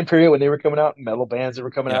that time period when they were coming out. Metal bands that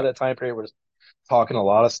were coming out Yeah. at that time period were talking a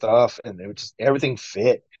lot of stuff, and they were just everything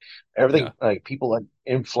fit. Yeah. Everything like people like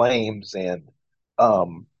In Flames and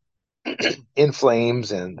um In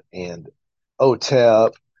Flames and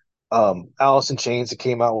OTEP, Alice in Chains that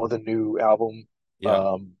came out with a new album. Yeah.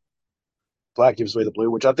 Um, Black Gives Away the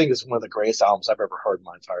Blue, which I think is one of the greatest albums I've ever heard in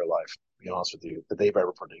my entire life, to be honest with you, that they've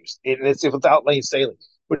ever produced. And it's without Lane Staley,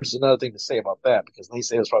 which is another thing to say about that, because Lane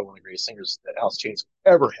Staley is probably one of the greatest singers that Alice in Chains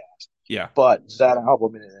ever had. Yeah. But that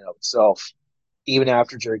album in and of itself, even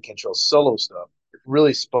after Jerry Cantrell's solo stuff, it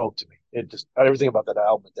really spoke to me. It just everything about that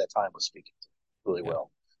album at that time was speaking to me really Yeah.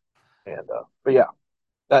 well. And but yeah,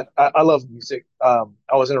 that I love music. I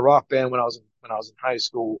was in a rock band when I was in high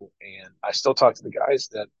school, and I still talk to the guys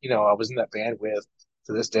that I was in that band with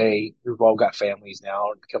to this day. We've all got families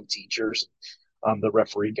now and become teachers. I'm the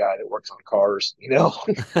referee guy that works on cars,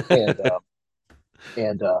 and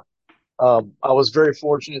and I was very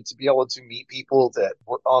fortunate to be able to meet people that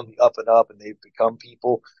were on the up and up, and they've become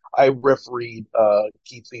people. I refereed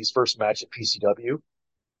Keith Lee's first match at PCW.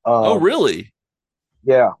 Oh, Um, really?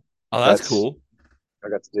 yeah, Oh, that's that's cool. I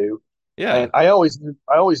got to do. Yeah. And I always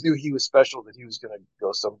knew he was special, that he was going to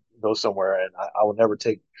go somewhere, and I will never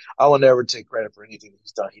take credit for anything that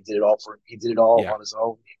he's done. He did it all Yeah. on his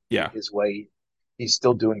own. He did Yeah. it his way. He's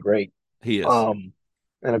still doing great. He is. Um,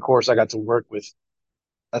 and of course, I got to work with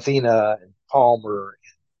Athena and Palmer,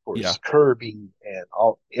 and of Yeah. course Kirby, and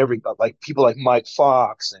every like people like Mike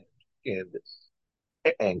Fox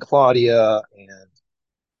and Claudia and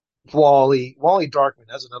Wally Darkman.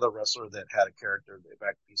 That's another wrestler that had a character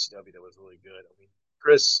back in PCW that was really good. I mean,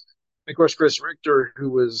 Chris, of course, Chris Richter, who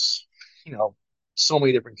was, you know, so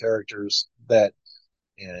many different characters that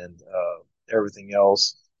and everything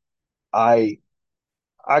else. I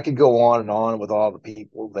I could go on and on with all the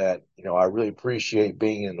people that I really appreciate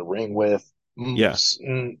being in the ring with. Yeah.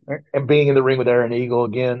 And being in the ring with Aaron Eagle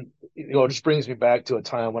again, it just brings me back to a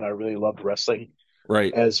time when I really loved wrestling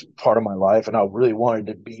Right. as part of my life, and I really wanted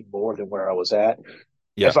to be more than where I was at.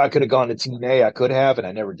 Yeah. If I could have gone to TNA, I could have, and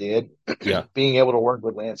I never did. Yeah. Being able to work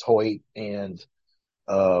with Lance Hoyt and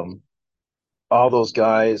um, all those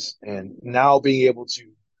guys, and now being able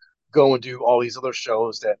to go and do all these other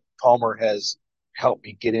shows that Palmer has helped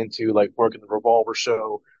me get into, like working the Revolver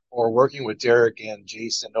show or working with Derek and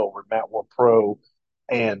Jason over at Matt War Pro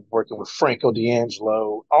and working with Franco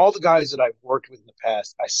D'Angelo. All the guys that I've worked with in the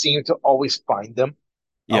past, I seem to always find them.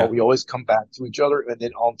 Yeah. We always come back to each other. And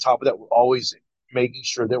then on top of that, we're always making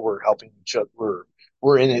sure that we're helping each other.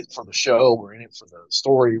 We're in it for the show. We're in it for the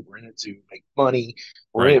story. We're in it to make money.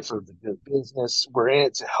 We're in Right. it for the good business. We're in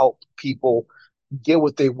it to help people get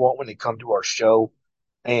what they want when they come to our show.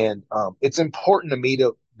 And it's important to me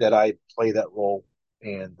that I play that role.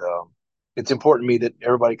 And it's important to me that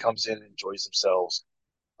everybody comes in and enjoys themselves.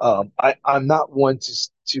 I'm not one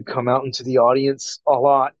to come out into the audience a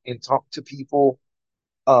lot and talk to people.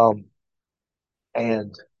 Um,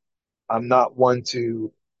 and I'm not one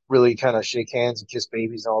to really kind of shake hands and kiss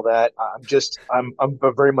babies and all that. I'm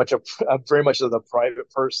very much I'm very much of the private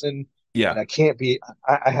person, Yeah. and I can't be.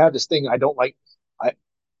 I have this thing I don't like. I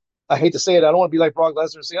I hate to say it. I don't want to be like Brock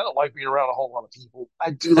Lesnar and say I don't like being around a whole lot of people.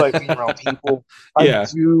 I do like being around people. I Yeah.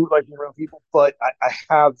 do like being around people, but I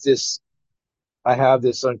have this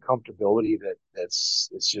uncomfortability that's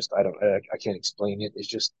it's just I can't explain it. It's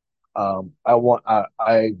just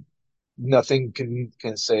I nothing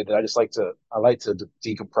can say that. I like to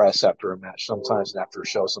decompress after a match sometimes and after a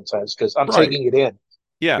show sometimes because I'm Right. taking it in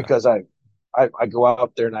Yeah. because I go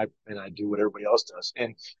out there and I do what everybody else does.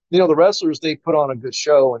 And the wrestlers, they put on a good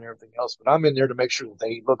show and everything else, but I'm in there to make sure that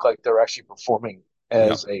they look like they're actually performing Yeah.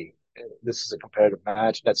 as this is a competitive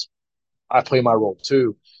match. I play my role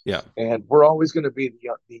too, Yeah. and we're always going to be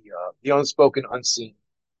the unspoken, unseen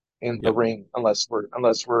in the Yep. ring unless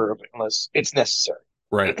it's necessary.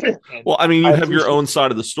 Right. And Well, I mean, I you have your appreciate own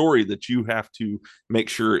side of the story that you have to make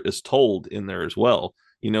sure is told in there as well.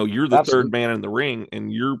 You're the third absolutely, man in the ring,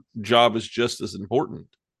 and your job is just as important.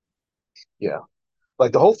 yeah.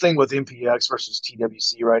 Like the whole thing with MPX versus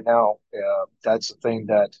TWC right now, that's the thing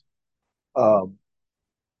that um,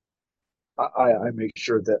 I make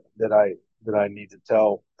sure that I need to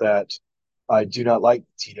tell that I do not like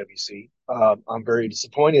TWC. I'm very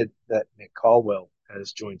disappointed that Nick Caldwell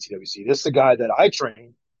has joined TWC. This is the guy that I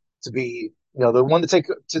trained to be, the one to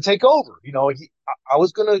take over. I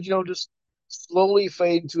was gonna, just slowly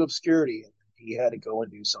fade into obscurity, and he had to go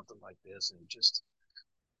and do something like this, and just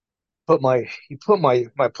put my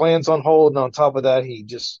plans on hold. And on top of that, he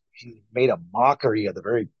made a mockery of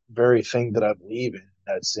the very thing that I believe in.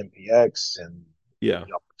 That's MPX and Yeah.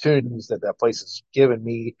 the opportunities that place has given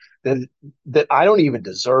me that I don't even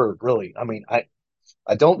deserve, really. I mean,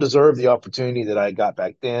 I don't deserve the opportunity that I got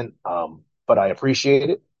back then, but I appreciate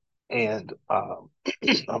it, and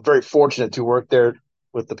I'm very fortunate to work there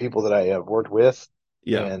with the people that I have worked with,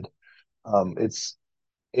 Yeah. and it's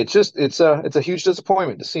a huge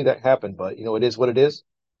disappointment to see that happen, but it is what it is.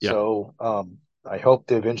 Yeah. So I hope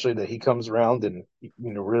that eventually that he comes around and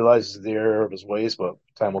realizes the error of his ways, but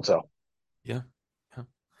time will tell. Yeah. Yeah.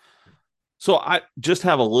 So I just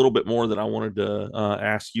have a little bit more that I wanted to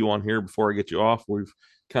ask you on here before I get you off. We've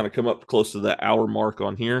kind of come up close to the hour mark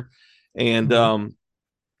on here, and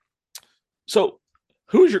so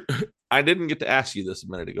who's your? I didn't get to ask you this a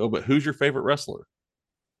minute ago, but who's your favorite wrestler?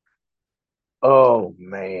 Oh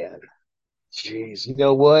man, jeez, you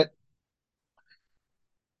know what?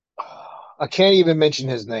 I can't even mention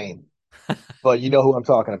his name, but you know who I'm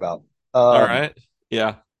talking about. All right.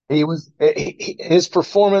 Yeah. His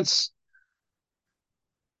performance.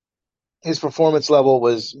 His performance level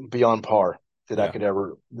was beyond par Yeah. that I could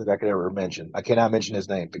ever mention. I cannot mention his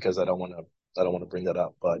name because I don't want to bring that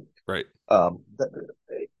up. But Right. um,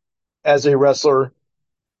 as a wrestler,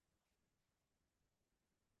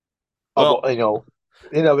 Well,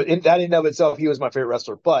 in that in of itself, he was my favorite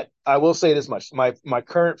wrestler. But I will say this much: my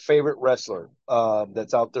current favorite wrestler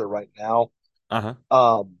that's out there right now,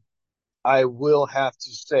 uh-huh. I will have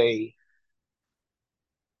to say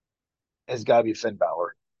has got to be Finn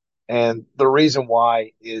Balor, and the reason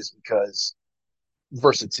why is because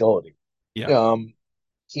versatility. Yeah. Um,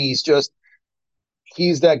 he's just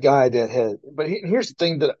he's that guy that has. But here's the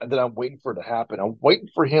thing that I'm waiting for to happen. I'm waiting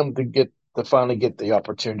for him to finally get the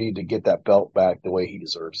opportunity to get that belt back the way he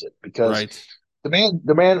deserves it, because Right.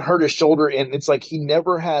 the man hurt his shoulder, and it's like he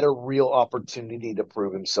never had a real opportunity to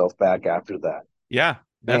prove himself back after that. Yeah,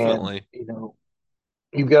 And definitely.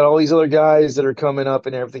 you've got all these other guys that are coming up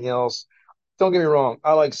and everything else. Don't get me wrong,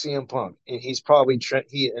 I like CM Punk, and he's probably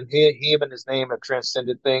him and his name have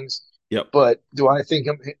transcended things. Yep. But do I think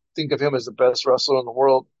of him as the best wrestler in the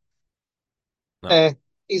world? No. Eh,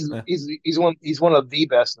 he's one of the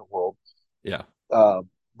best in the world. Yeah. Uh,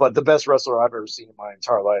 but the best wrestler I've ever seen in my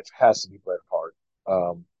entire life has to be Bret Hart.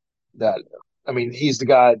 That I mean, he's the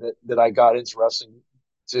guy that I got into wrestling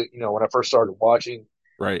to when I first started watching.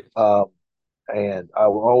 Right. And I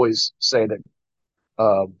will always say that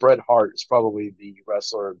Bret Hart is probably the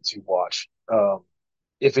wrestler to watch.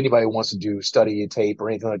 If anybody wants to do study a tape or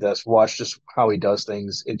anything like that, watch just how he does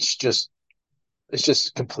things. It's just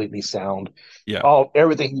completely sound. Yeah.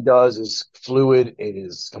 Everything he does is fluid. It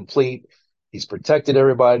is complete. He's protected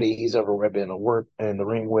everybody he's ever been to work in the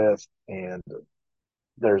ring with, and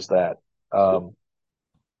there's that.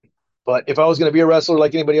 But if I was going to be a wrestler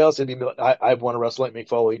like anybody else, I'd want to wrestle like Mick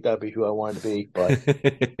Foley. That'd be who I wanted to be. But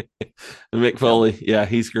Mick Foley, yeah,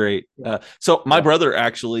 he's great. So my brother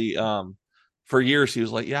actually, for years he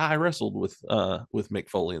was like, yeah, I wrestled with Mick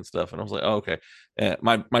Foley and stuff, and I was like, oh, okay.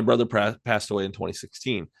 My brother passed away in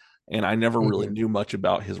 2016, and I never really knew much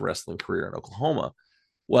about his wrestling career in Oklahoma.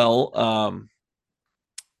 Well,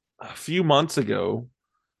 a few months ago,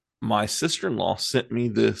 my sister-in-law sent me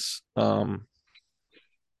this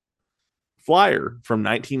flyer from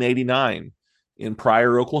 1989 in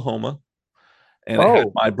Pryor, Oklahoma, and it had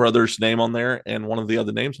my brother's name on there, and one of the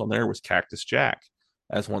other names on there was Cactus Jack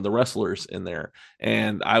as one of the wrestlers in there.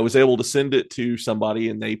 And I was able to send it to somebody,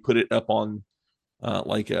 and they put it up on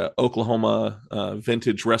like a Oklahoma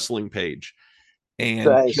vintage wrestling page.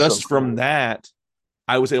 And just from that,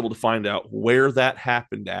 I was able to find out where that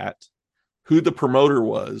happened at, who the promoter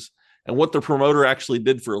was, and what the promoter actually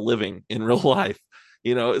did for a living in real life.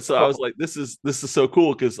 So I was like, this is so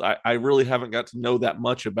cool, because I really haven't got to know that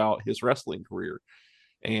much about his wrestling career.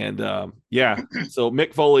 And yeah, so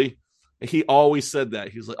Mick Foley, he always said that.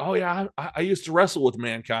 He was like, oh yeah, I used to wrestle with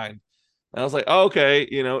Mankind. And I was like, oh, okay,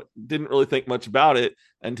 didn't really think much about it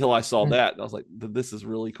until I saw that. And I was like, this is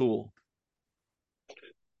really cool.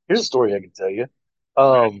 Here's a story I can tell you.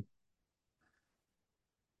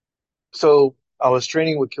 So I was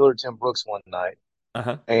training with Killer Tim Brooks one night,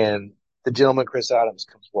 and the gentleman Chris Adams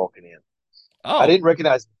comes walking in. I didn't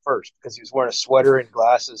recognize him first because he was wearing a sweater and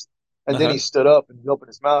glasses, and then he stood up and he opened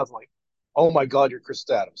his mouth like, "Oh my God, you're Chris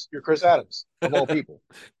Adams! You're Chris Adams of all people!"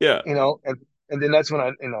 Yeah, and then that's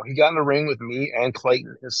when he got in the ring with me and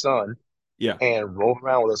Clayton, his son, yeah, and rolled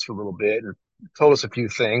around with us for a little bit, and told us a few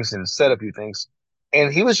things and said a few things.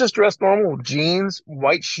 And he was just dressed normal, jeans,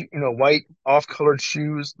 white off-colored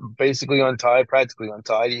shoes, basically untied, practically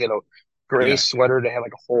untied. He had a gray Yeah. sweater that had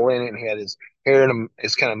like a hole in it, and he had his hair in him.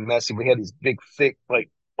 It's kind of messy, but he had these big, thick, like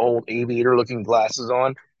old aviator-looking glasses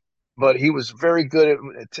on. But he was very good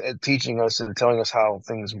at teaching us and telling us how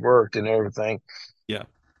things worked and everything. Yeah.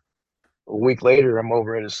 A week later, I'm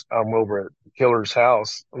over at Killer's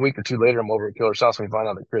house. A week or two later, I'm over at Killer's house, and we find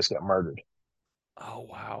out that Chris got murdered. Oh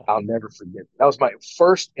wow. I'll never forget. That was my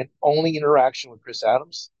first and only interaction with Chris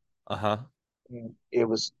Adams. Uh-huh. And it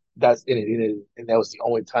was that's and that was the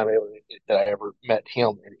only time that I ever met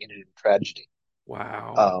him, and it ended in tragedy.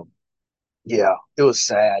 Wow. Um, yeah, it was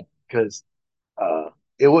sad because uh,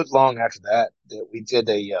 it was long after that that we did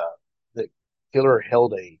the Killer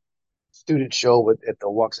held a student show at the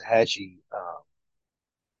Waxahachie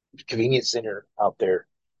convenience center out there,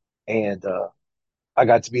 and I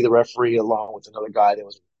got to be the referee along with another guy that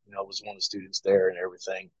was one of the students there and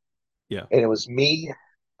everything. Yeah. And it was me.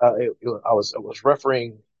 I was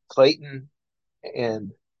refereeing Clayton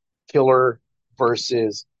and Killer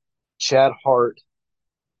versus Chad Hart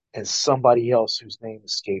and somebody else whose name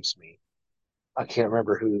escapes me. I can't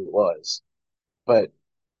remember who it was, but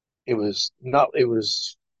it was not. It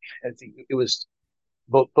was. I think it was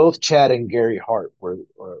both Chad and Gary Hart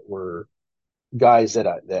were guys that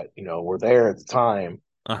were there at the time,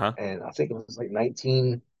 Uh-huh. and I think it was like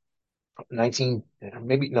 19,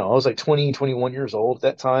 maybe no, I was like 20, 21 years old at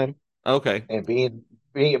that time, Okay. and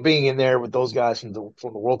being in there with those guys from the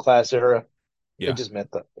world class era, it Yeah. just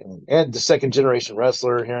meant that, and the second generation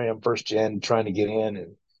wrestler. Here I am, first gen, trying to get in,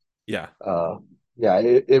 and Yeah. yeah,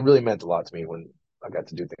 it really meant a lot to me when I got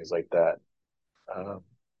to do things like that. Um,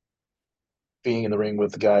 Being in the ring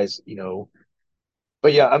with the guys.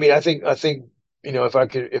 But yeah, I mean, I think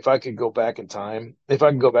if I could go back in time, if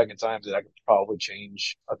I could go back in time, that I could probably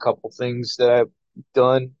change a couple things that I've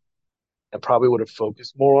done, and probably would have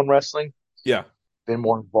focused more on wrestling, Yeah. been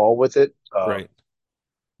more involved with it. Right.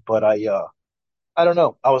 But I don't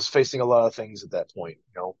know. I was facing a lot of things at that point.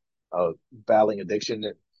 Battling addiction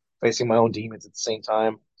and facing my own demons at the same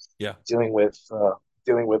time, Yeah. dealing with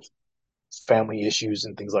family issues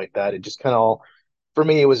and things like that. It just kind of all for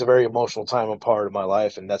me, it was a very emotional time and part of my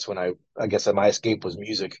life, and that's when I guess that my escape was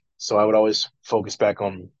music. So I would always focus back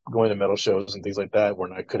on going to metal shows and things like that,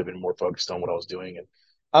 when I could have been more focused on what I was doing. And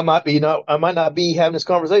I might not be having this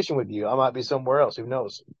conversation with you. I might be somewhere else. Who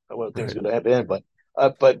knows what things Right. could have been?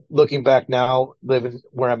 But looking back now, living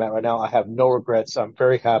where I'm at right now, I have no regrets. I'm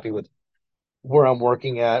very happy with where I'm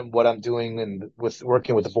working at and what I'm doing, and with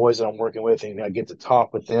working with the boys that I'm working with, and I get to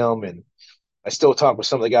talk with them, and I still talk with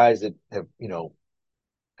some of the guys that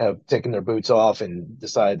have taken their boots off and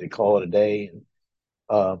decided to call it a day.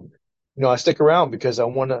 And I stick around because I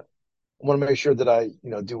want to make sure that I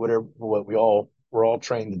do what we're all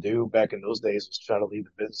trained to do back in those days, was try to leave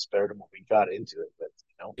the business better than what we got into it. But.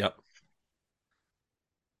 Yep.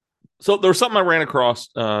 So there was something I ran across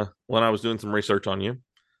when I was doing some research on you,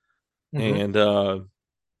 Mm-hmm. and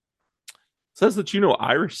says that you know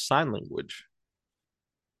Irish Sign Language.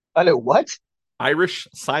 I know what. Irish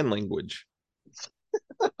Sign Language.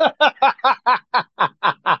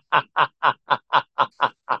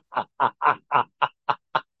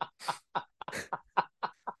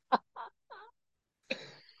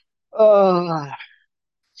 uh,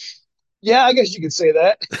 yeah, I guess you could say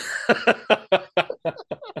that.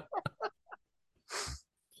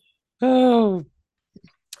 Oh,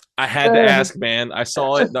 I had to ask, man. I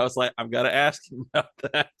saw it and I was like, I've got to ask him about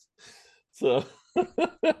that. So,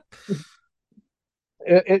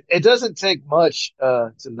 It doesn't take much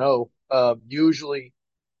to know. Usually,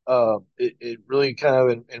 it really kind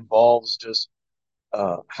of involves just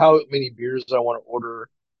how many beers I want to order,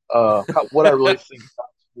 what I really think about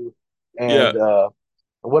you, yeah. and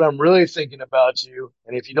what I'm really thinking about you.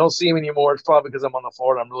 And if you don't see me anymore, it's probably because I'm on the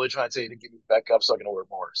floor and I'm really trying to tell you to get me back up so I can order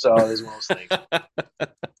more. So it's one of those things.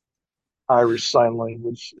 Irish Sign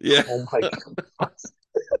Language. Yeah. Oh my God.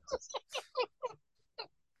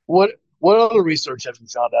 What other research have you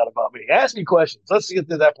found out about me? Ask me questions. Let's get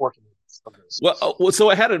to that portion of this. Well, so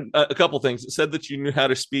I had a couple things. It said that you knew how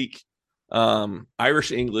to speak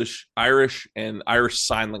Irish English, Irish, and Irish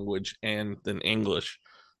Sign Language, and then English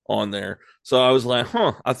on there. So I was like,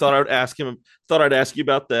 huh. I thought I would ask him. Thought I'd ask you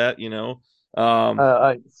about that.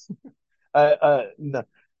 I no,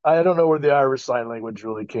 I don't know where the Irish Sign Language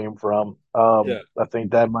really came from. Yeah. I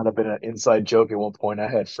think that might have been an inside joke at one point. I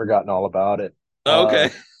had forgotten all about it. Okay.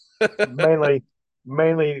 Mainly,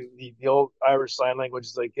 mainly the old Irish Sign Language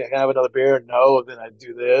is like, can I have another beer? No, then I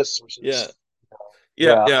do this, which Yeah. is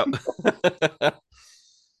Yeah. yeah. Yeah.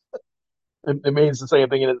 It means the same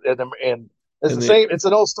thing, and it's And the the same. It's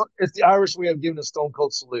an old. It's the Irish way of giving a stone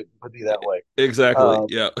cold salute. Put it that way. exactly, Um,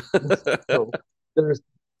 yeah. so there's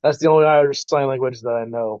that's the only Irish sign language that I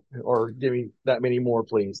know. Or give me that many more,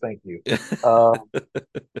 please. Thank you.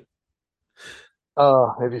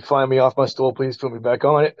 Uh, if you find me off my stool, please put me back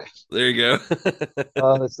on it. There you go.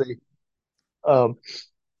 Let's see. Um,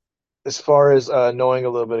 as far as knowing a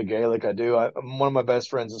little bit of Gaelic, I do. One of my best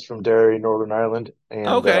friends is from Derry, Northern Ireland,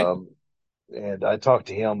 Okay. and I talk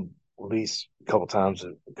to him at least a couple times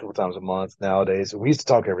a month nowadays. We used to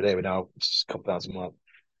talk every day, but now it's just a couple times a month.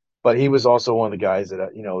 But he was also one of the guys that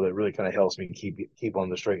that really kind of helps me keep on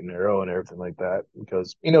the straight and narrow and everything like that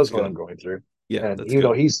because he That's knows what I'm good. going through. Yeah, And that's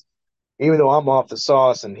good. even though I'm off the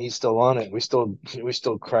sauce and he's still on it, we still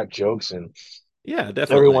crack jokes and Yeah, every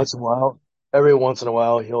definitely. once in a while, every once in a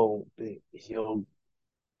while he'll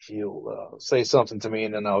say something to me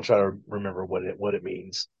and then I'll try to remember what it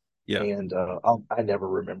means. Yeah. And I never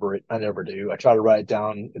remember it. I never do. I try to write it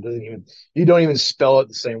down. It doesn't even you don't even spell it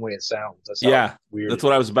the same way it sounds. That's how Yeah. weird That's it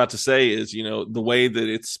what I was is. about to say is, the way that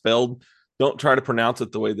it's spelled, don't try to pronounce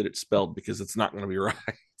it the way that it's spelled because it's not going to be right.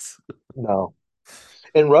 No.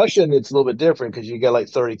 In Russian, it's a little bit different because you got like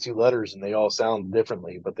 32 letters and they all sound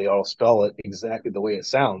differently, but they all spell it exactly the way it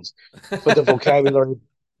sounds. But the vocabulary,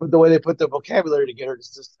 but the way they put the vocabulary together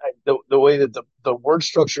is just the way that the word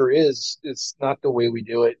structure is, it's not the way we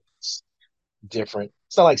do it. It's different.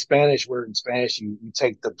 It's not like Spanish, where in Spanish you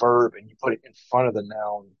take the verb and you put it in front of the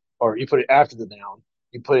noun, or you put it after the noun.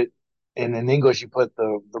 You put it, and in English, you put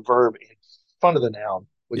the verb in front of the noun,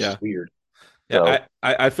 which Yeah. is weird. Yeah. So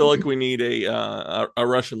I feel like we need a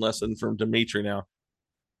Russian lesson from Dimitri now.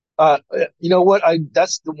 You know what? I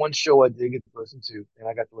That's the one show I did get to listen to, and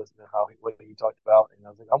I got to listen to what he talked about, and I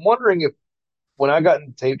was like, I'm wondering if when I got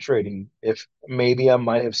into tape trading, if maybe I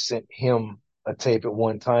might have sent him a tape at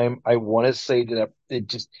one time. I want to say that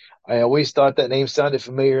I always thought that name sounded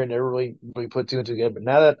familiar and never really put two and two together. But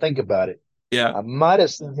now that I think about it, Yeah. I might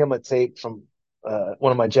have sent him a tape from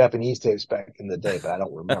one of my Japanese tapes back in the day, but I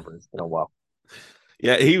don't remember. It's been a while.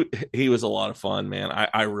 Yeah, he was a lot of fun, man.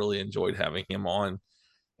 I really enjoyed having him on.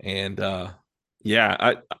 And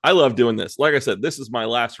yeah, I love doing this. Like I said, this is my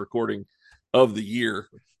last recording of the year,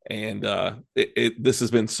 and this has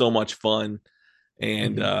been so much fun.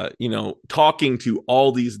 And Mhm. talking to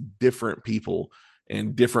all these different people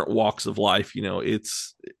and different walks of life,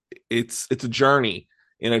 it's a journey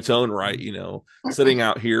in its own right. Sitting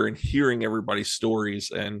out here and hearing everybody's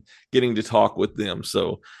stories and getting to talk with them.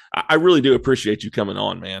 So I really do appreciate you coming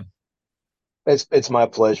on, man. It's my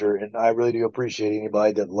pleasure, and I really do appreciate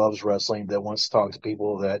anybody that loves wrestling that wants to talk to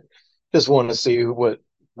people that just want to see what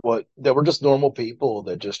that we're just normal people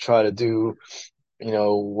that just try to do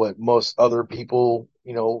what most other people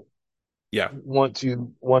Yeah, want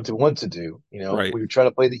to do. right. We try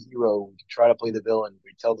to play the hero, we try to play the villain,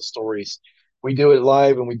 we tell the stories, we do it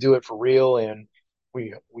live and we do it for real, and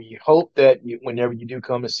we hope that whenever you do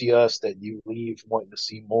come to see us, that you leave wanting to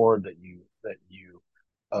see more, that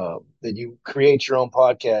you create your own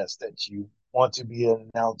podcast, that you want to be an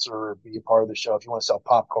announcer or be a part of the show. If you want to sell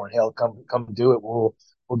popcorn, hell, come do it. We'll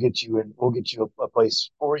get you in. We'll get you a place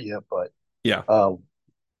for you. But Yeah,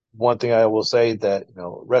 one thing I will say that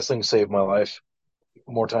wrestling saved my life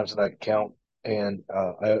more times than I can count, and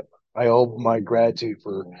I owe my gratitude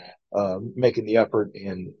for making the effort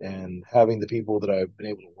and having the people that I've been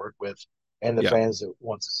able to work with and the yeah, fans that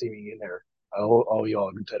want to see me in there. I owe y'all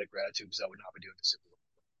a debt of gratitude because I would not be doing this.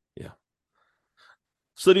 yeah.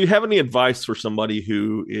 So, do you have any advice for somebody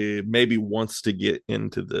who maybe wants to get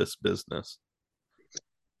into this business?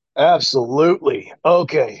 Absolutely.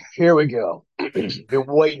 Okay, here we go. Been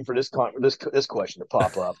waiting for this question to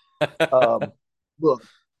pop up. Um, Look,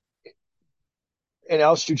 and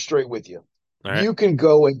I'll shoot straight with you. All right. You can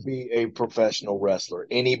go and be a professional wrestler.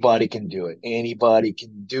 Anybody can do it. Anybody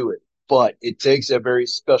can do it. But it takes a very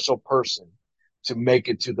special person to make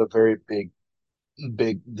it to the very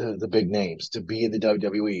the big names, to be in the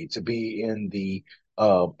WWE, to be in the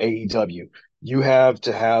AEW. You have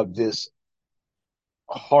to have this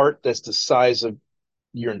heart that's the size of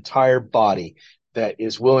your entire body that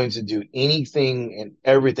is willing to do anything and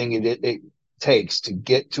everything it takes to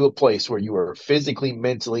get to a place where you are physically,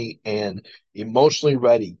 mentally, and emotionally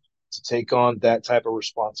ready to take on that type of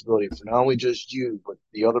responsibility for not only just you, but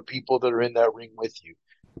the other people that are in that ring with you.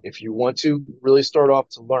 If you want to really start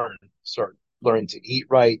learning to eat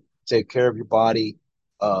right, take care of your body.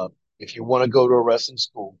 If you want to go to a wrestling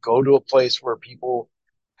school, go to a place where people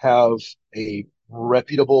have a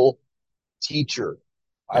reputable teacher.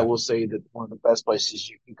 I Yeah, will say that one of the best places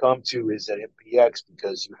you can come to is at MPX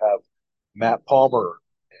because you have Matt Palmer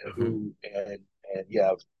who and you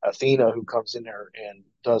have Athena who comes in there and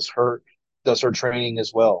does her training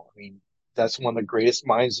as well. I mean, that's one of the greatest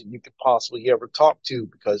minds that you could possibly ever talk to,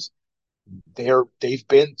 because they've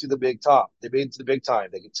been to the big top. They've been to the big time.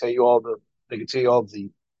 They can tell you all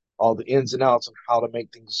the ins and outs on how to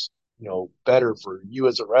make things, better for you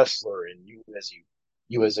as a wrestler and you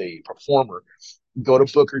as a performer. Go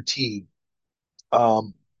to Booker T.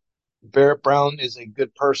 Barrett Brown is a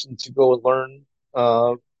good person to go and learn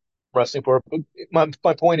wrestling for. My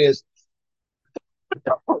point is,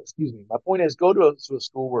 excuse me. My point is, go to a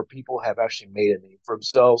school where people have actually made a name for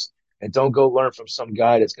themselves, and don't go learn from some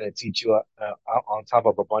guy that's going to teach you on top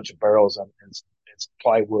of a bunch of barrels and some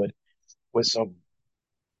plywood with some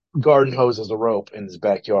garden hose as a rope in his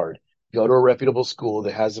backyard. Go to a reputable school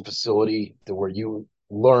that has a facility where you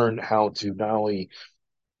learn how to not only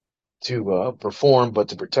to perform, but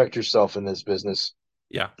to protect yourself in this business.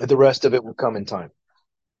 Yeah. And the rest of it will come in time.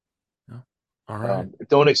 All right.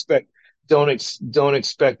 Don't expect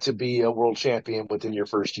to be a world champion within your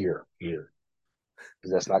first year either,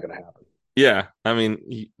 because that's not going to happen. Yeah, I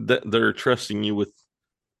mean, they're trusting you with,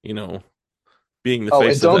 being the and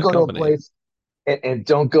face don't of that go company. to a place, and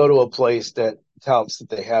don't go to a place that touts that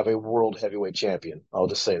they have a world heavyweight champion. I'll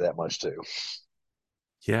just say that much too.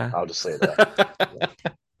 Yeah, I'll just say that.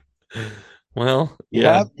 Well,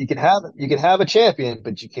 yeah, you can have a champion,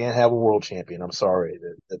 but you can't have a world champion. I'm sorry,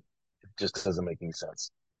 that it just doesn't make any sense.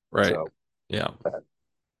 Right. So, yeah.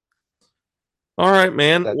 All right,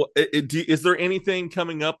 man. Is there anything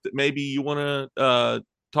coming up that maybe you want to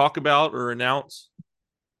talk about or announce?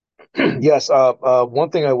 Yes. One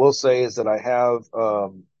thing I will say is that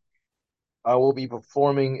I will be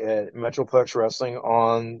performing at Metroplex Wrestling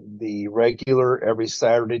on the regular every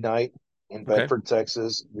Saturday night in Bedford,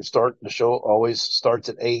 Texas. The show always starts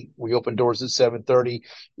at 8. We open doors at 7:30.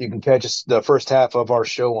 You can catch the first half of our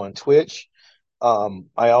show on Twitch.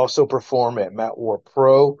 I also perform at Mat War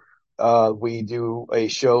Pro. We do a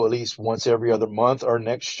show at least once every other month. Our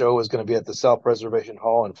next show is going to be at the South Preservation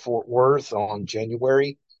Hall in Fort Worth on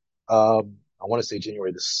January. I want to say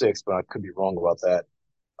January the 6th, but I could be wrong about that.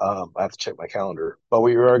 I have to check my calendar. But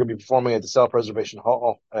we are going to be performing at the South Preservation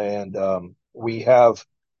Hall, and we have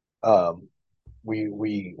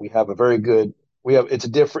we have a very good.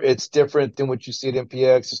 It's different than what you see at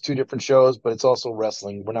MPX. It's 2 different shows, but it's also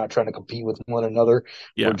wrestling. We're not trying to compete with one another.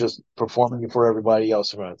 Yeah. We're just performing for everybody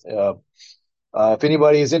else. If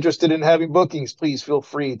anybody is interested in having bookings, please feel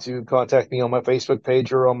free to contact me on my Facebook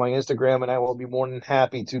page or on my Instagram, and I will be more than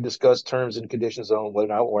happy to discuss terms and conditions on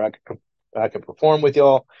whether or not where I can perform with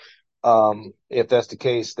y'all. If that's the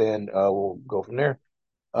case, then we'll go from there.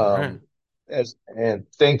 Right. And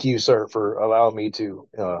thank you, sir, for allowing me to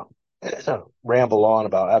ramble on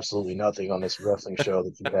about absolutely nothing on this wrestling show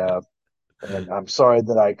that you have. And I'm sorry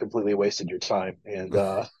that I completely wasted your time, and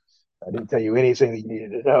I didn't tell you anything that you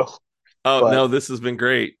needed to know. Oh, no, this has been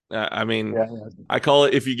great. I mean, I call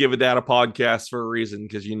it If You Give a Data podcast for a reason,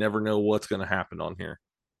 because you never know what's going to happen on here.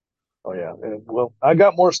 Oh, yeah. Well, I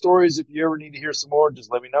got more stories. If you ever need to hear some more,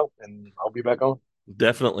 just let me know, and I'll be back on.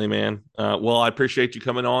 Definitely, man. Well, I appreciate you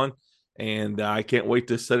coming on, and I can't wait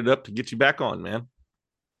to set it up to get you back on, man.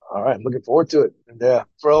 All right. I'm looking forward to it. And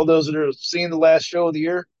for all those that are seeing the last show of the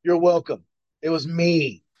year, you're welcome. It was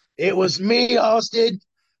me. It was me, Austin.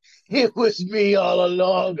 It was me all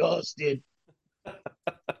along, Austin.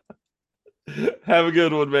 Have a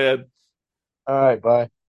good one, man. All right. Bye.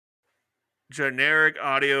 Generic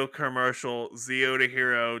audio commercial, Zio to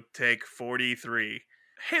Hero, take 43.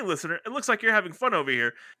 Hey, listener, it looks like you're having fun over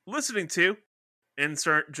here. Listening to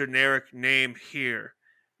insert generic name here.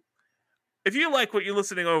 If you like what you're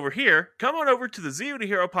listening over here, come on over to the Zio to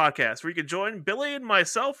Hero podcast, where you can join Billy and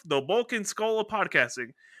myself, the bulk and skull of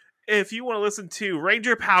podcasting. If you want to listen to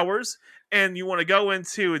Ranger Powers, and you want to go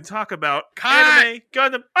into and talk about anime,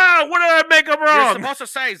 Gundam... Oh, what did I make up wrong? You're supposed to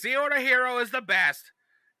say Zio to Hero is the best,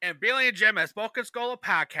 and Billy and Jim as bulk and skull of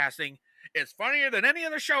podcasting is funnier than any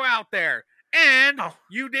other show out there. And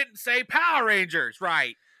you didn't say Power Rangers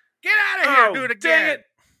right. Get out of here, do it again. Dang it.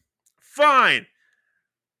 Fine.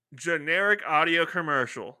 Generic audio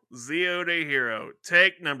commercial, Zio to Hero,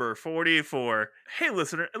 take number 44. Hey,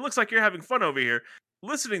 listener, it looks like you're having fun over here.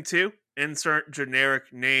 Listening to insert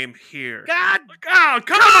generic name here. God! Oh,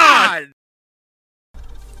 come on!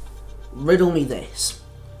 Riddle me this.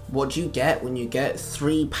 What do you get when you get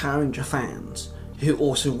 3 Power Ranger fans who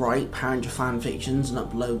also write Power Ranger fan fictions and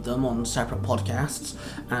upload them on separate podcasts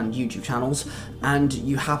and YouTube channels, and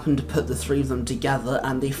you happen to put the 3 of them together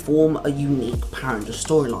and they form a unique Power Ranger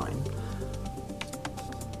storyline?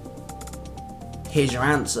 Here's your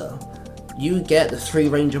answer. you get the three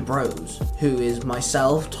Ranger Bros, who is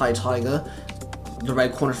myself, Ty Tiger, the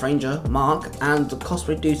Red Cornish Ranger, Mark, and the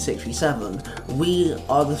Cosplay Dude 67. We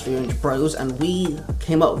are the three Ranger Bros, and we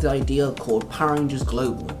came up with the idea called Power Rangers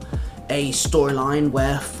Global, a storyline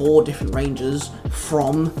where 4 different Rangers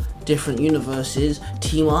from different universes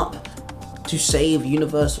team up to save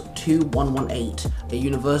Universe 2118, a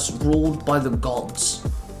universe ruled by the gods.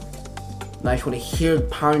 Now, if you want to hear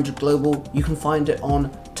Power Rangers Global, you can find it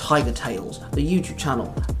on Tiger Tales, the YouTube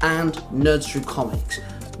channel, and Nerds Through Comics,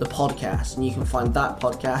 the podcast, and you can find that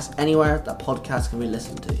podcast anywhere that podcast can be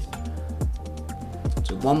listened to.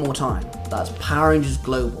 So one more time, that's Power Rangers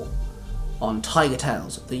Global on Tiger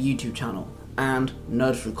Tales, the YouTube channel, and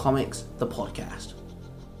Nerds Through Comics, the podcast.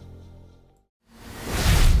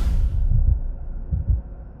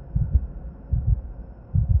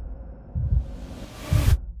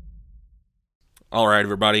 All right,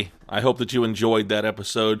 everybody. I hope that you enjoyed that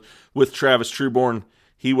episode with Travis Truebourne.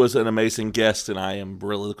 He was an amazing guest, and I am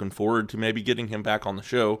really looking forward to maybe getting him back on the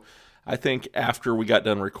show. I think after we got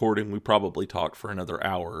done recording, we probably talked for another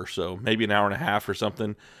hour or so, maybe an hour and a half or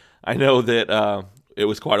something. I know that it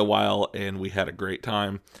was quite a while, and we had a great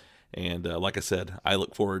time. And like I said, I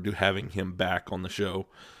look forward to having him back on the show.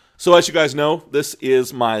 So as you guys know, this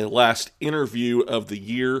is my last interview of the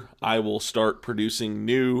year. I will start producing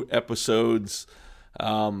new episodes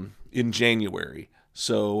in January.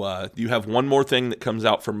 So you have one more thing that comes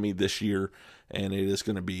out from me this year, and it is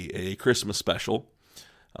going to be a Christmas special.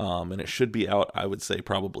 And it should be out, I would say,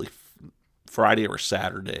 probably Friday or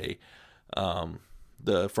Saturday.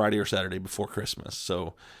 The Friday or Saturday before Christmas.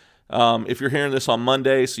 So if you're hearing this on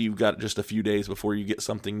Monday, so you've got just a few days before you get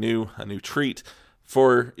something new, a new treat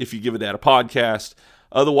for If You Give a Dad a Podcast.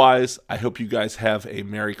 Otherwise, I hope you guys have a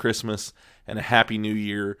Merry Christmas and a Happy New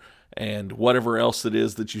Year, and whatever else it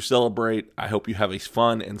is that you celebrate. I hope you have a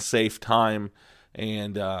fun and safe time,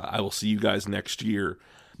 and I will see you guys next year.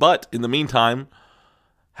 But in the meantime,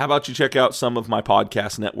 how about you check out some of my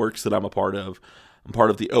podcast networks that I'm a part of? I'm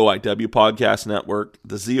part of the OIW Podcast Network,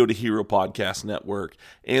 the Zeo to Hero Podcast Network,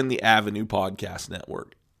 and the Avenue Podcast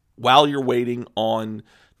Network. While you're waiting on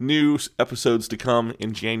new episodes to come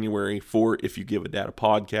in January for If You Give a Dad a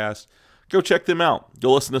Podcast, go check them out.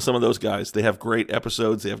 Go listen to some of those guys. They have great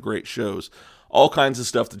episodes. They have great shows. All kinds of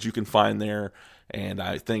stuff that you can find there, and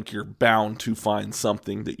I think you're bound to find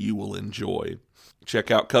something that you will enjoy.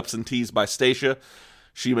 Check out Cups and Teas by Stacia.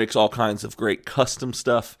 She makes all kinds of great custom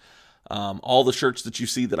stuff. All the shirts that you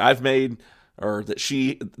see that I've made, or that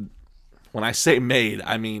she, when I say made,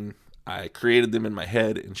 I mean I created them in my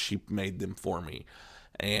head and she made them for me.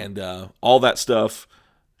 And all that stuff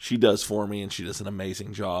she does for me, and she does an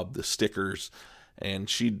amazing job. The stickers, and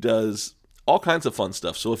she does all kinds of fun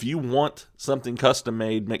stuff. So if you want something custom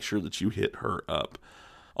made, make sure that you hit her up.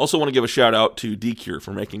 Also want to give a shout out to D-Cure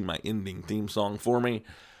for making my ending theme song for me.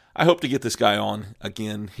 I hope to get this guy on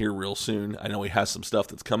again here real soon. I know he has some stuff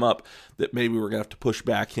that's come up that maybe we're going to have to push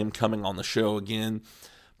back him coming on the show again.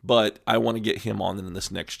 But I want to get him on in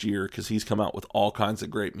this next year because he's come out with all kinds of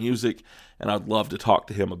great music, and I'd love to talk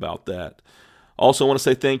to him about that. Also want to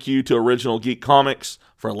say thank you to Original Geek Comics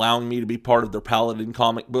for allowing me to be part of their Paladin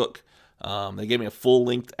comic book. They gave me a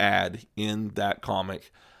full-length ad in that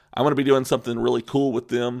comic. I'm going to be doing something really cool with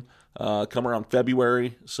them come around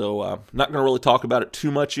February, so not going to really talk about it too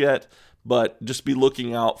much yet, but just be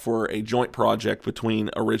looking out for a joint project between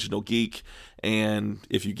Original Geek and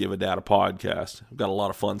If You Give a Dad a Podcast. I've got a lot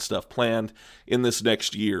of fun stuff planned in this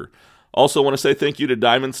next year. Also want to say thank you to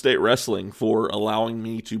Diamond State Wrestling for allowing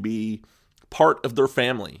me to be part of their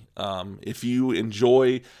family. If you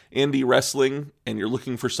enjoy indie wrestling and you're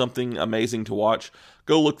looking for something amazing to watch,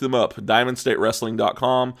 go look them up,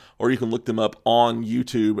 diamondstatewrestling.com, or you can look them up on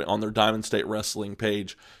YouTube on their Diamond State Wrestling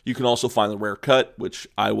page. You can also find the Rare Cut, which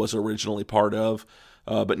I was originally part of,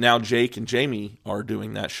 but now Jake and Jamie are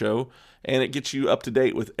doing that show, and it gets you up to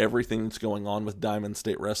date with everything that's going on with Diamond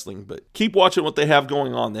State Wrestling. But keep watching what they have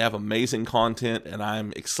going on. They have amazing content, and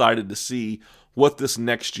I'm excited to see what this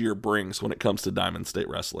next year brings when it comes to Diamond State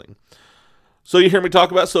Wrestling. So you hear me talk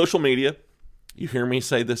about social media. You hear me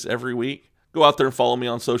say this every week. Go out there and follow me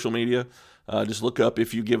on social media. Just look up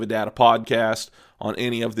If You Give a Dad a Podcast on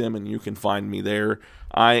any of them, and you can find me there.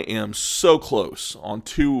 I am so close on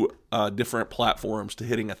 2 different platforms to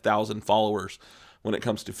hitting 1,000 followers when it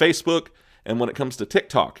comes to Facebook and when it comes to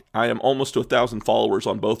TikTok. I am almost to 1,000 followers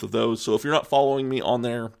on both of those. So if you're not following me on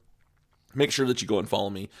there, make sure that you go and follow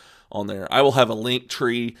me on there. I will have a link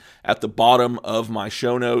tree at the bottom of my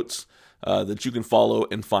show notes that you can follow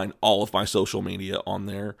and find all of my social media on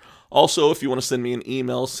there. Also, if you want to send me an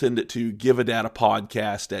email, send it to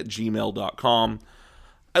giveadadapodcast@gmail.com.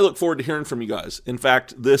 I look forward to hearing from you guys. In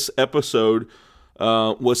fact, this episode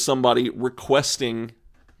was somebody requesting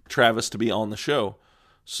Travis to be on the show.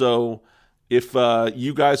 So if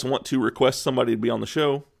you guys want to request somebody to be on the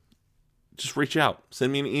show, just reach out.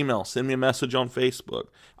 Send me an email. Send me a message on Facebook.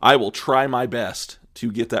 I will try my best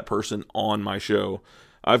to get that person on my show.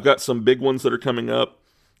 I've got some big ones that are coming up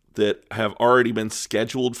that have already been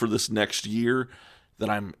scheduled for this next year that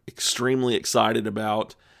I'm extremely excited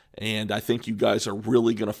about. And I think you guys are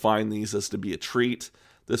really going to find these as to be a treat.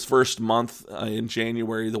 This first month in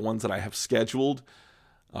January, the ones that I have scheduled,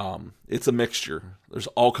 it's a mixture. There's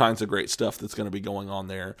all kinds of great stuff that's going to be going on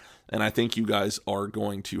there. And I think you guys are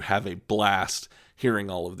going to have a blast hearing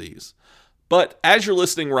all of these. But as you're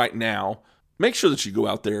listening right now, make sure that you go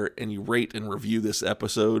out there and you rate and review this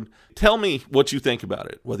episode. Tell me what you think about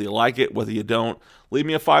it, whether you like it, whether you don't. Leave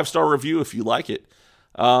me a 5-star review if you like it.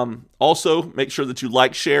 Also, make sure that you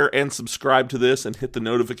like, share, and subscribe to this and hit the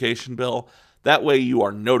notification bell. That way you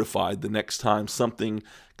are notified the next time something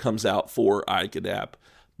comes out for iGadap.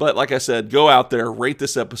 But like I said, go out there, rate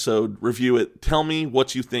this episode, review it, tell me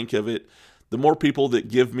what you think of it. The more people that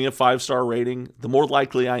give me a 5-star rating, the more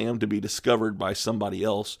likely I am to be discovered by somebody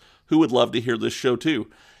else who would love to hear this show too.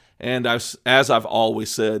 And as I've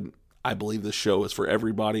always said, I believe this show is for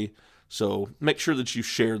everybody. So make sure that you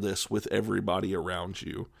share this with everybody around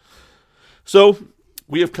you. So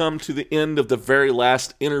we have come to the end of the very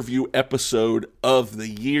last interview episode of the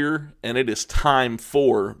year, and it is time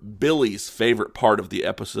for Billy's favorite part of the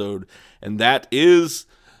episode, and that is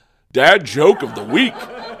Dad Joke of the Week.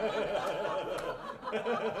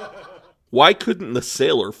 Why couldn't the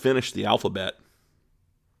sailor finish the alphabet?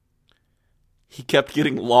 He kept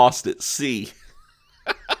getting lost at sea.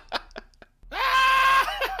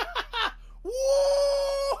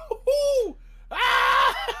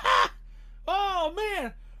 Oh,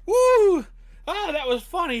 man. Woo! Ah, that was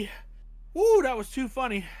funny. Woo, that was too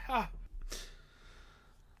funny. Ah.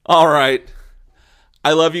 All right.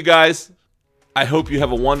 I love you guys. I hope you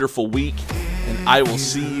have a wonderful week, and I will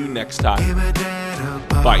see you next time.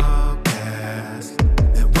 Bye.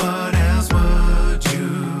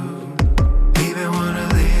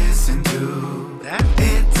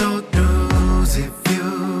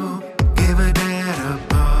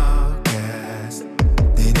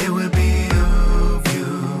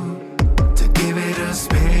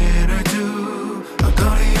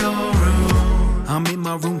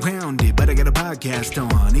 Room rounded, but I got a podcast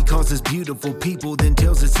on. He calls us beautiful people, then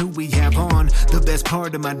tells us who we have on. The best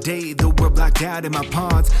part of my day, though we're blocked out in my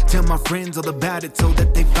pods. Tell my friends all about it so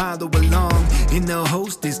that they follow along. And the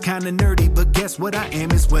host is kinda nerdy, but guess what, I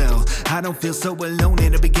am as well. I don't feel so alone,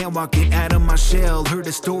 and I began walking out of my shell. Heard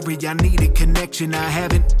a story, I need a connection I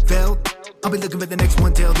haven't felt. I'll be looking for the next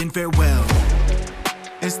one, till then farewell.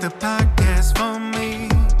 It's the podcast for me.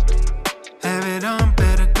 Have it on,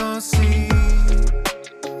 better go see.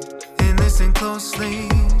 Listen closely,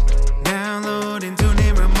 download and tune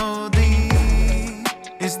in remotely.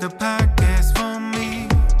 It's the podcast for me.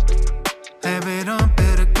 Have it on,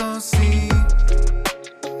 better go see.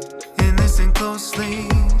 And listen closely,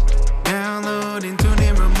 download and tune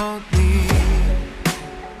in remotely.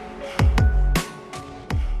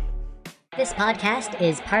 This podcast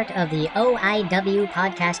is part of the OIW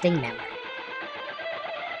Podcasting Network.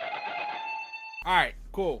 All right,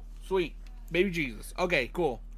 cool, sweet. Baby Jesus. Okay, cool.